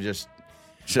 or should I just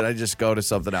go to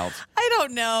something else? I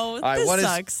don't know. All right, This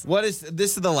sucks.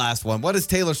 This is the last one. What is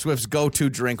Taylor Swift's go-to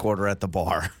drink order at the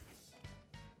bar?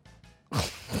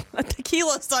 A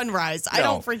tequila sunrise. I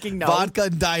don't freaking know. Vodka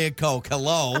and Diet Coke.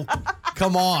 Hello.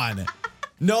 Come on.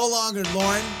 No longer,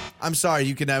 Lauren. I'm sorry.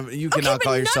 You cannot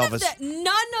call yourself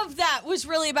None of that was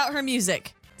really about her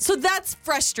music. So that's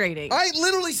frustrating. I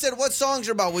literally said what songs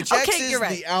are about which Okay, exes, you're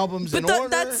right. the albums But in order.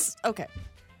 that's okay.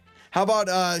 How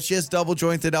about she has double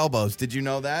jointed elbows? Did you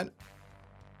know that?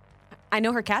 I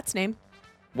know her cat's name.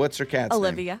 What's her cat's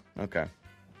Olivia. name? Okay.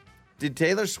 Did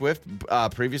Taylor Swift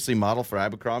previously model for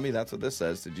Abercrombie? That's what this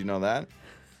says. Did you know that?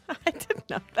 I didn't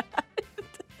know that.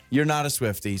 You're not a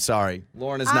Swiftie. Sorry.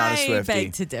 Lauren is not a Swiftie. I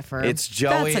beg to differ. It's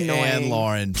Joey That's annoying. and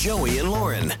Lauren. Joey and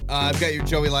Lauren. I've got your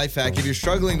Joey life hack. If you're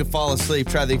struggling to fall asleep,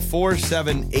 try the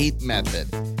 4-7-8 method.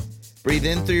 Breathe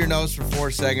in through your nose for 4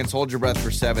 seconds. Hold your breath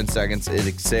for 7 seconds. And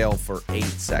exhale for 8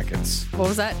 seconds. What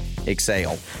was that?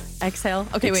 Exhale. Exhale.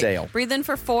 Okay, Exhale. wait. Breathe in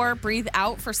for 4. Breathe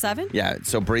out for 7. Yeah,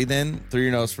 so breathe in through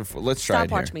your nose for 4. Let's try it here.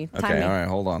 Stopwatch me. Time Okay, me. all right.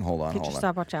 Hold on. Get your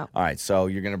stopwatch out. All right, so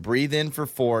you're going to breathe in for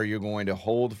 4. You're going to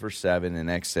hold for 7 and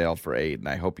exhale for 8. And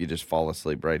I hope you just fall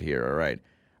asleep right here. All right.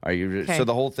 Are you? Okay. So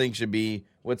the whole thing should be,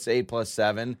 what's 8 plus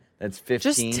 7? That's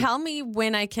 15. Just tell me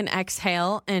when I can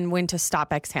exhale and when to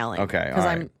stop exhaling. Okay, Because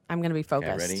all right. I'm going to be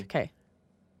focused. ready? Okay.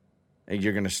 And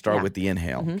you're going to start Yeah. with the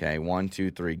inhale. Mm-hmm. Okay, 1,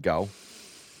 2, 3, go.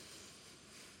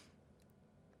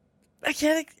 I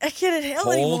can't inhale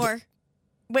Hold. anymore.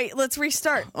 Wait, let's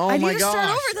restart. Oh I my need to start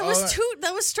gosh. over.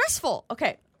 That was stressful.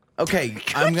 Okay. Okay,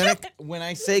 I'm going to, when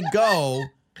I say go,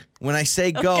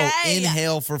 Okay.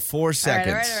 inhale for 4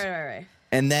 seconds. All right.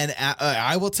 And then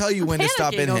I will tell you when to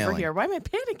stop Panicking inhaling. over here. Why am I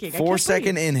panicking? 4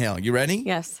 second inhale. You ready?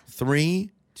 Yes. 3,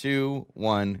 2,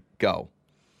 1, go.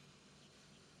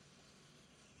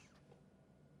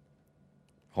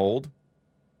 Hold.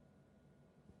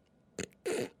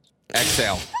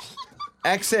 Exhale.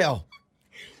 Exhale.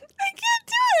 I can't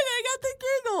do it. I got the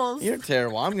giggles. You're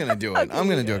terrible. I'm going to do it. I'm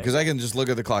going to do it because I can just look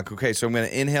at the clock. Okay, so I'm going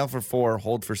to inhale for 4,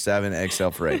 hold for 7,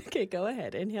 exhale for 8. Okay, go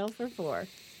ahead. Inhale for 4.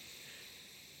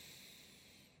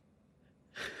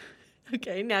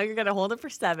 Okay, now you're going to hold it for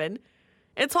 7.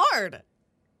 It's hard.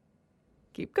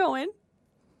 Keep going.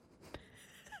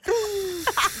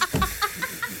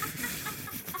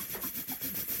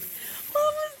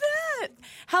 What was that?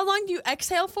 How long do you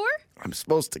exhale for? I'm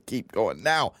supposed to keep going.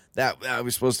 Now, that I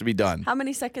was supposed to be done. How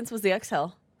many seconds was the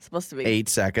exhale supposed to be? 8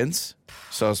 seconds.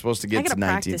 So I was supposed to I get gotta to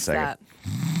 19 practice seconds.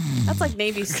 that. That's like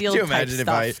Navy SEAL Could you type imagine if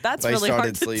stuff. That's I really started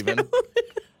hard to sleeping? do.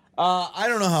 I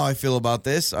don't know how I feel about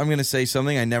this. I'm going to say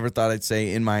something I never thought I'd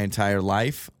say in my entire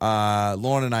life.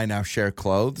 Lauren and I now share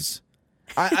clothes.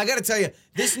 I got to tell you,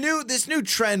 this new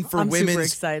trend for I'm super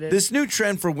women's excited. This new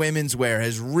trend for women's wear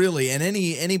has really, and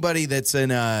anybody that's in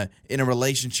a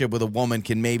relationship with a woman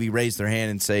can maybe raise their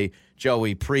hand and say,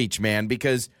 "Joey, preach, man,"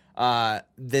 because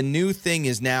the new thing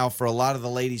is now for a lot of the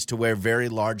ladies to wear very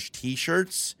large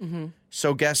T-shirts. Mm-hmm.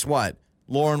 So guess what?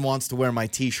 Lauren wants to wear my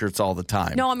T-shirts all the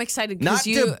time. No, I'm excited. Not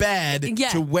to bed, Yeah.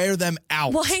 to wear them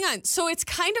out. Well, hang on. So it's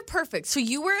kind of perfect. So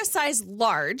you wear a size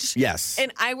large. Yes.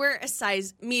 And I wear a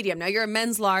size medium. Now you're a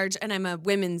men's large and I'm a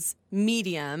women's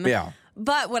medium. Yeah.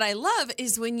 But what I love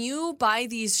is when you buy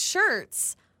these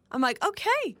shirts, I'm like,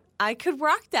 okay, I could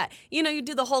rock that. You know, you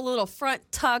do the whole little front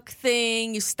tuck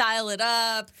thing, you style it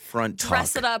up, Front tuck.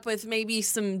 dress it up with maybe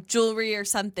some jewelry or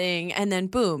something, and then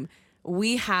boom,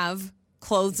 we have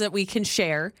clothes that we can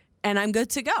share, and I'm good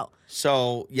to go.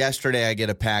 So yesterday I get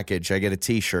a package. I get a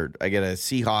T-shirt. I get a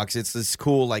Seahawks. It's this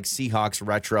cool like Seahawks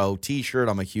retro T-shirt.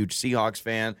 I'm a huge Seahawks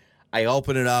fan. I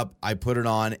open it up. I put it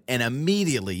on. And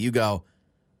immediately you go,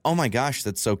 oh, my gosh,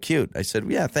 that's so cute. I said,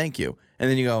 yeah, thank you. And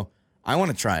then you go, I want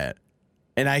to try it.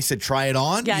 And I said, try it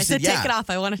on? Yeah, You I said, yeah. take it off.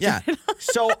 I want to Yeah. try it on.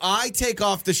 So I take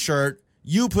off the shirt.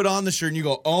 You put on the shirt and you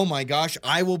go, oh, my gosh,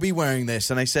 I will be wearing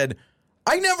this. And I said,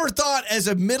 I never thought as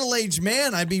a middle-aged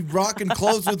man I'd be rocking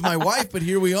clothes with my wife, but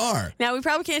here we are. Now, we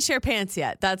probably can't share pants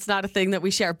yet. That's not a thing that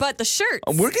we share. But the shirts.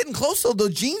 We're getting close, though.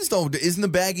 The jeans, though. Isn't the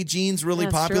baggy jeans really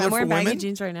That's true. popular I'm for wearing women? baggy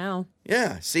jeans right now.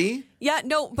 Yeah, see? Yeah,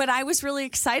 no, but I was really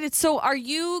excited. So are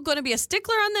you going to be a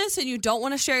stickler on this and you don't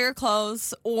want to share your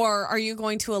clothes? Or are you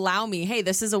going to allow me, hey,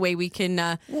 this is a way we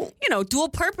can, dual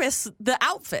purpose the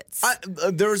outfits?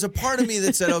 There was a part of me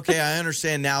that said, okay, I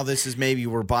understand now this is maybe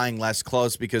we're buying less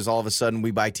clothes because all of a sudden we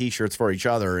buy T-shirts for each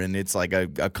other and it's like a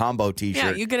combo T-shirt.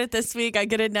 Yeah, you get it this week, I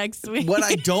get it next week. What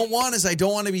I don't want is I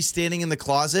don't want to be standing in the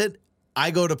closet. I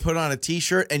go to put on a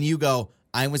T-shirt and you go,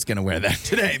 I was going to wear that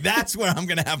today. That's where I'm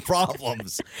going to have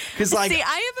problems. Because, like, See,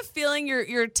 I have a feeling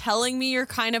you're telling me you're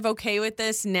kind of okay with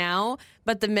this now,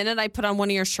 but the minute I put on one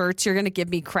of your shirts, you're going to give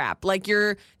me crap. Like,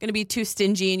 you're going to be too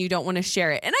stingy and you don't want to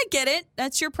share it. And I get it.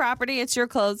 That's your property. It's your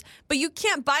clothes. But you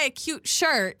can't buy a cute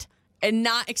shirt and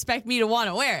not expect me to want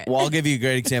to wear it. Well, I'll give you a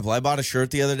great example. I bought a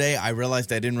shirt the other day. I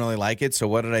realized I didn't really like it. So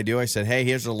what did I do? I said, hey,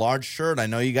 here's a large shirt. I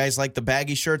know you guys like the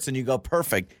baggy shirts. And you go,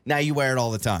 perfect. Now you wear it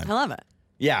all the time. I love it.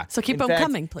 Yeah. So keep In them fact,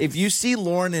 coming, please. If you see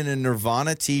Lauren in a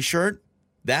Nirvana T-shirt,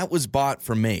 that was bought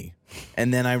for me.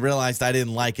 And then I realized I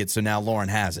didn't like it. So now Lauren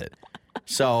has it.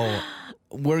 So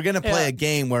we're going to play a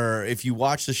game where if you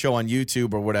watch the show on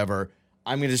YouTube or whatever,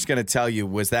 I'm just going to tell you,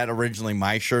 was that originally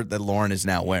my shirt that Lauren is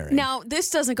now wearing? Now,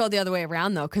 this doesn't go the other way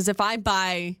around, though, because if I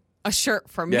buy a shirt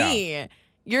for me,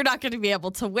 you're not going to be able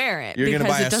to wear it. You're going to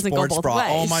buy it a doesn't sports go both bra. ways.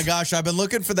 Oh, my gosh. I've been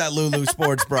looking for that Lulu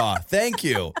sports bra. Thank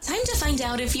you. Time to find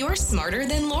out if you're smarter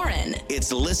than Lauren.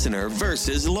 It's listener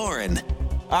versus Lauren.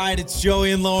 All right, it's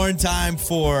Joey and Lauren time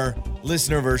for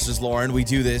Listener versus Lauren. We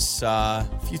do this a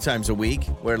few times a week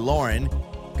where Lauren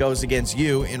goes against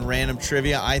you in random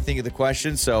trivia. I think of the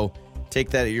question, so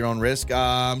take that at your own risk.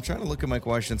 I'm trying to look at my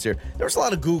questions here. There was a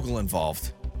lot of Google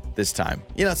involved this time.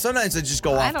 You know, sometimes I just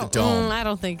go off the dome. I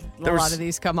don't think a lot of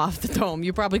these come off the dome.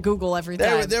 You probably Google every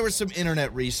time. There was some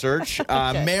internet research.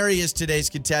 Mary is today's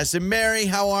contestant. Mary,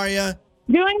 how are you?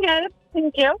 Doing good.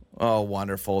 Thank you. Oh,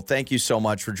 wonderful. Thank you so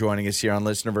much for joining us here on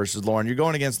Listener versus Lauren. You're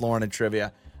going against Lauren in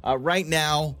trivia. Right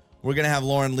now, we're going to have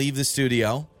Lauren leave the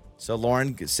studio. So,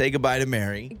 Lauren, say goodbye to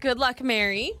Mary. Good luck,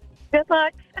 Mary. Good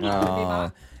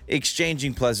luck.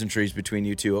 Exchanging pleasantries between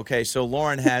you two. Okay, so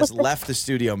Lauren has left the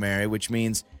studio, Mary, which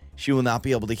means she will not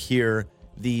be able to hear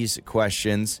these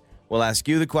questions. We'll ask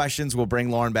you the questions. We'll bring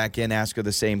Lauren back in, ask her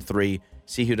the same three,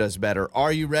 see who does better.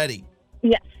 Are you ready?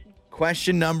 Yes.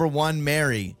 Question number 1,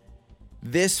 Mary.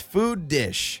 This food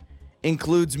dish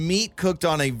includes meat cooked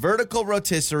on a vertical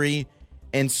rotisserie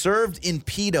and served in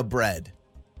pita bread.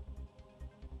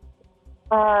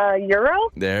 Euro?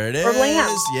 There it Or lamb?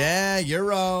 is. Yeah,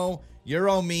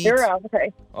 Euro meat. Euro,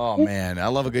 okay. Oh, man. I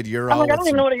love a good Euro. Oh my God, I don't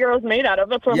even know what a Euro's made out of.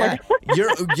 That's what Yeah,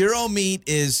 I'm like. Euro meat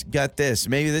is, got this.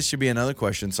 Maybe this should be another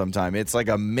question sometime. It's like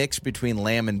a mix between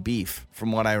lamb and beef,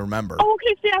 from what I remember. Oh,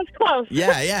 okay, see, I was close.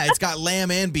 Yeah, it's got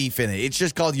lamb and beef in it. It's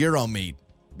just called Euro meat,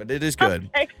 but it is good.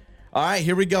 Okay. All right,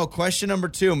 here we go. Question number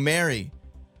 2, Mary.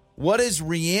 What is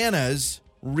Rihanna's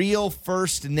real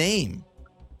first name?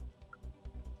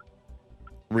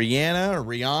 Rihanna or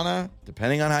Rihanna,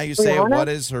 depending on how you say it. Rihanna? What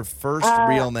is her first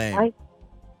real name? I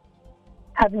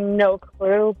have no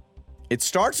clue. It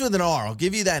starts with an R. I'll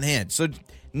give you that hint. So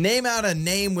name out a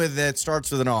name that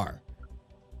starts with an R.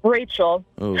 Rachel.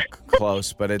 Ooh,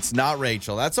 close, but it's not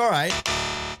Rachel. That's all right.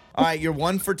 All right, you're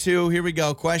 1 for 2. Here we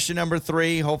go. Question number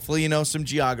 3. Hopefully you know some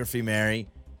geography, Mary.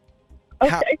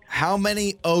 Okay. How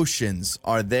many oceans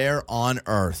are there on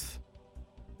Earth?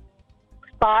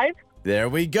 5. There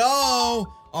we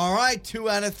go. All right, 2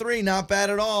 out of 3. Not bad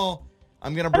at all.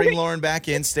 I'm going to bring Lauren back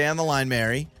in. Stay on the line,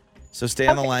 Mary. So stay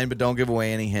on the line, but don't give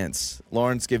away any hints.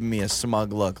 Lauren's giving me a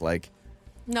smug look like.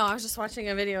 No, I was just watching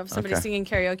a video of somebody singing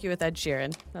karaoke with Ed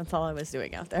Sheeran. That's all I was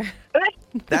doing out there.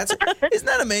 Isn't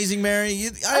that amazing, Mary?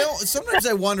 Sometimes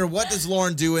I wonder, what does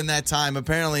Lauren do in that time?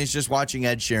 Apparently, it's just watching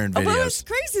Ed Sheeran But it's videos.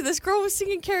 crazy. This girl was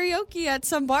singing karaoke at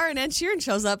some bar, and Ed Sheeran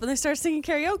shows up, and they start singing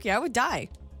karaoke. I would die.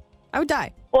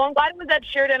 Well, I'm glad it was Ed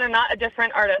Sheeran and not a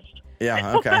different artist.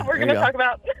 Yeah, okay. We're going to talk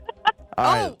about.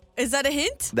 All right. Is that a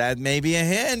hint? That may be a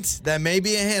hint. All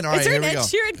right, Is there here an we Ed go.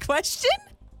 Sheeran question?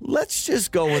 Let's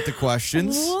just go with the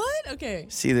questions. What? Okay.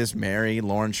 See this, Mary?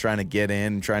 Lauren's trying to get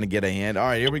in, trying to get a hint. All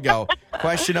right, here we go.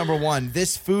 Question number 1.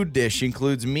 This food dish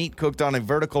includes meat cooked on a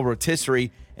vertical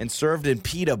rotisserie and served in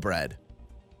pita bread.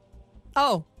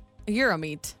 Oh, Euro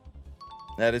meat.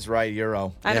 That is right,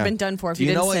 Euro. I'd have been done for if you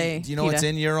didn't say Do you know what's pita.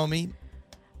 in Euro meat?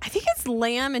 I think it's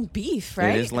lamb and beef,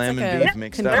 right? It is lamb It's like and a beef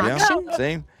mixed up. concoction. Yeah.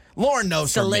 See? Lauren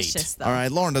knows her delicious, meat. though. All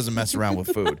right, Lauren doesn't mess around with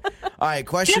food. All right,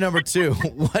 question number 2.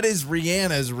 What is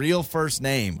Rihanna's real first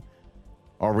name?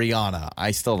 Or Rihanna.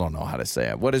 I still don't know how to say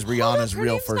it. What is Rihanna's her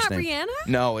real name's first not name? Rihanna?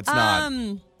 No, it's not.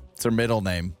 It's her middle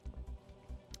name.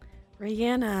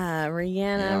 Rihanna.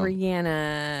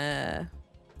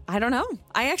 I don't know.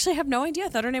 I actually have no idea. I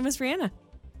thought her name was Rihanna.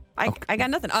 I got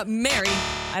nothing. Mary.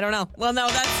 I don't know. Well, no,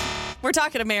 we're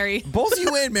talking to Mary. Both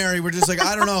you and Mary were just like,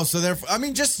 I don't know. So therefore, I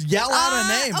mean, just yell out a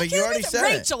name, but okay, you already said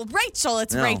Rachel. it. Rachel.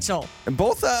 It's No. Rachel. And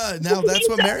both, now that's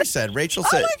what Mary said. Rachel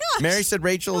said. my gosh. Mary said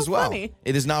Rachel as well. funny.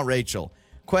 It is not Rachel.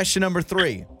 Question number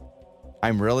 3.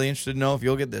 I'm really interested to know if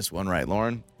you'll get this one right,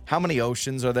 Lauren. How many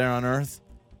oceans are there on Earth?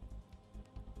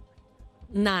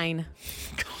 9.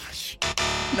 Gosh.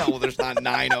 No, there's not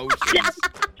 9 oceans.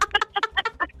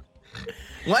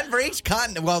 One for each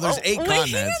continent. Well, there's 8 Wait,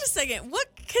 continents. hang on a second. What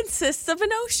consists of an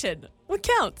ocean? What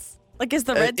counts? Like, is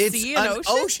the Red It's Sea an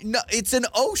ocean? No, it's an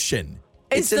ocean.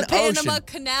 Is it's the an Panama ocean.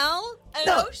 Canal an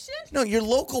No, ocean? no, your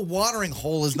local watering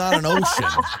hole is not an ocean.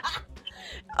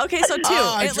 Okay, so 2.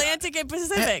 I- Atlantic and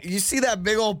Pacific. You see that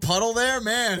big old puddle there?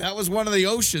 Man, that was one of the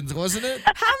oceans, wasn't it?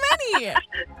 How many?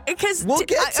 Because We'll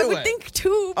get to I would it. think 2,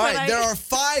 All but right, there are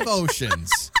 5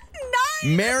 oceans.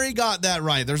 9. Mary got that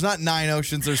right. There's not 9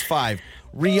 oceans, there's 5.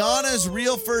 Rihanna's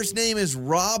real first name is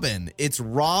Robin. It's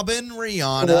Robin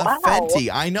Rihanna Wow. Fenty.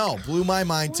 I know. Blew my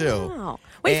mind, too. Wow.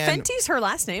 Wait, And- Fenty's her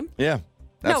last name? Yeah.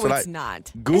 That's No, what it's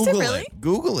not. Google Is it really?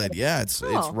 Google it. Yeah, it's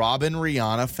Oh. Robin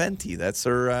Rihanna Fenty. That's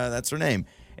her name.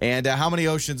 And how many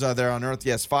oceans are there on Earth?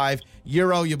 Yes, 5.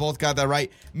 Euro, you both got that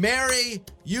right. Mary,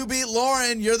 you beat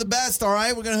Lauren. You're the best, all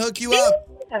right? We're going to hook you up.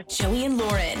 Joey and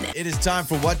Lauren. It is time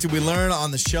for What Did We Learn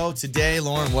on the show today.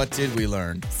 Lauren, what did we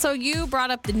learn? So you brought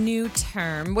up the new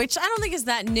term, which I don't think is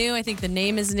that new. I think the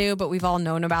name is new, but we've all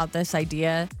known about this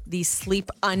idea, the sleep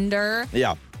under,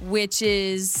 Yeah. which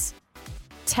is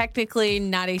technically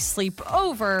not a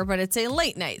sleepover, but it's a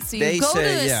late night. So you They go say,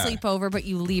 to a yeah. sleepover, but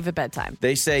you leave at bedtime.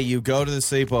 They say you go to the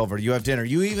sleepover, you have dinner,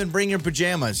 you even bring your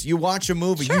pajamas, you watch a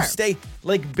movie, you Sure. stay,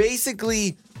 like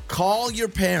basically call your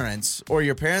parents or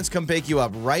your parents come pick you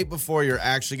up right before you're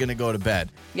actually going to go to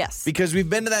bed. Yes. Because we've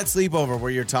been to that sleepover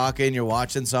where you're talking, you're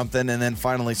watching something, and then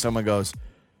finally someone goes,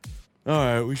 all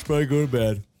right, we should probably go to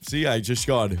bed. See, I just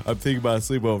yawned. I'm thinking about a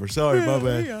sleepover. Sorry, my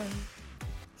bad.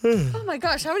 Oh my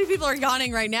gosh, how many people are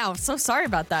yawning right now? So sorry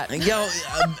about that. Yo,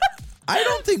 I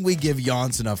don't think we give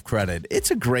yawns enough credit.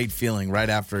 It's a great feeling right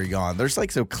after a yawn. There's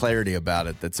like some clarity about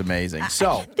it that's amazing.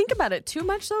 So, Think about it too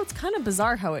much, though. It's kind of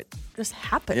bizarre how it just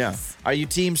happens. yeah. Are you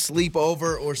team sleep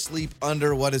over or sleep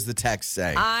under? What does the text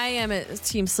say? I am a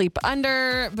team sleep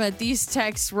under, but these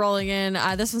texts rolling in.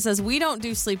 This one says, we don't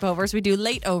do sleepovers, we do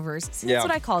late overs. See, Yeah. that's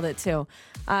what I called it too.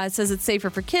 It says it's safer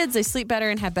for kids. They sleep better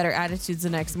and have better attitudes the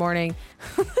next morning.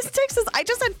 This text says, I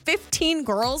just had 15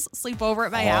 girls sleep over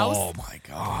at my house. Oh my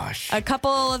gosh. A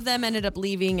couple of them ended up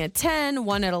leaving at 10,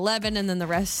 one at 11, and then the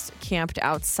rest camped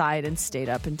outside and stayed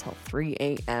up until 3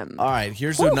 a.m. All right,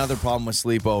 here's another problem with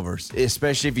sleepovers,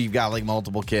 especially if you've got like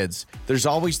multiple kids. There's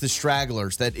always the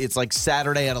stragglers that it's like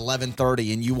Saturday at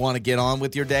 11:30 and you want to get on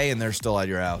with your day and they're still at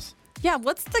your house. Yeah,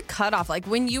 what's the cutoff? Like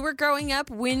when you were growing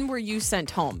up, when were you sent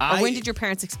home? Or when did your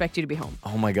parents expect you to be home?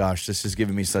 Oh my gosh, this is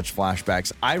giving me such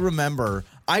flashbacks. I remember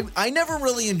I never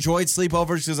really enjoyed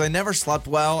sleepovers because I never slept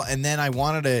well, and then I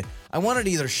wanted to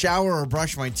either shower or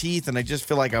brush my teeth, and I just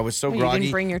feel like I was so You groggy.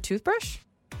 didn't bring your toothbrush?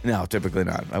 No, typically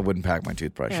not. I wouldn't pack my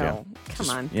toothbrush. No, Yeah, come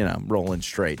Just, on. rolling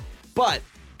straight. But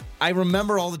I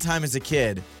remember all the time as a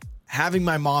kid having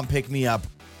my mom pick me up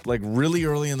like really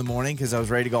early in the morning because I was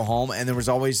ready to go home, and there was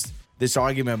always this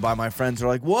argument by my friends. They're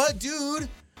like, "What, dude?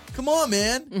 Come on,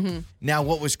 man." Mm-hmm. Now,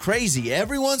 what was crazy?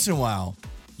 Every once in a while,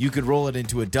 you could roll it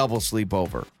into a double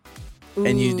sleepover,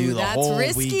 and you do the That's whole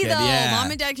risky, weekend. though. Yeah. Mom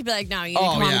and dad could be like, no, you need to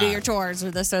Oh, come home and do yeah. your chores or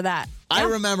this or that. I Yeah.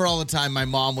 remember all the time my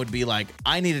mom would be like,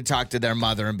 I need to talk to their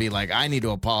mother and be like, I need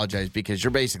to apologize because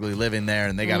you're basically living there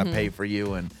and they got to Mm-hmm. pay for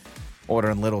you and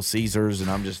ordering Little Caesars and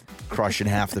I'm just crushing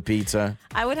half the pizza.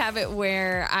 I would have it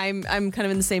where I'm kind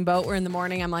of in the same boat where in the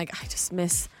morning I'm like, I just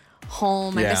miss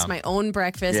home. I Yeah. miss my own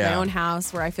breakfast, my Yeah. own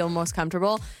house where I feel most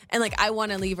comfortable. And like, I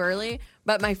want to leave early,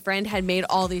 but my friend had made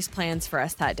all these plans for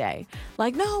us that day.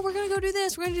 Like, no, we're going to go do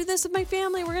this. We're going to do this with my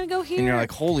family. We're going to go here. And you're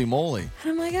like, holy moly.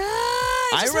 and I'm like,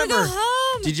 I just want to go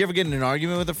home. Did you ever get in an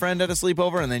argument with a friend at a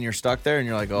sleepover and then you're stuck there and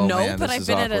you're like, oh, no, man, but this I've is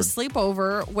been awkward. at a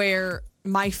sleepover where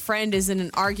my friend is in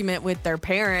an argument with their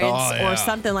parents Oh, yeah. or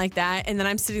something like that. And then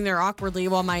I'm sitting there awkwardly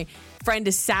while my friend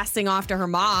is sassing off to her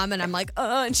mom. And I'm like,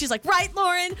 and she's like, right,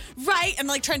 Lauren, right. And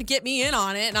like trying to get me in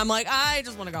on it. And I'm like, I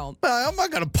just want to go home. Well, I'm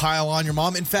not going to pile on your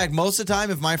mom. In fact, most of the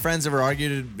time, if my friends ever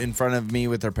argued in front of me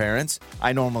with their parents,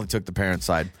 I normally took the parents'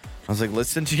 side. I was like,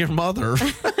 listen to your mother.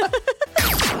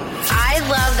 I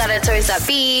love that it's always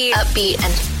upbeat,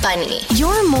 and funny.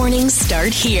 Your mornings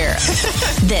start here.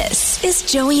 This is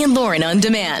Joey and Lauren on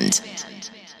Demand.